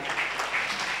tšhofatše.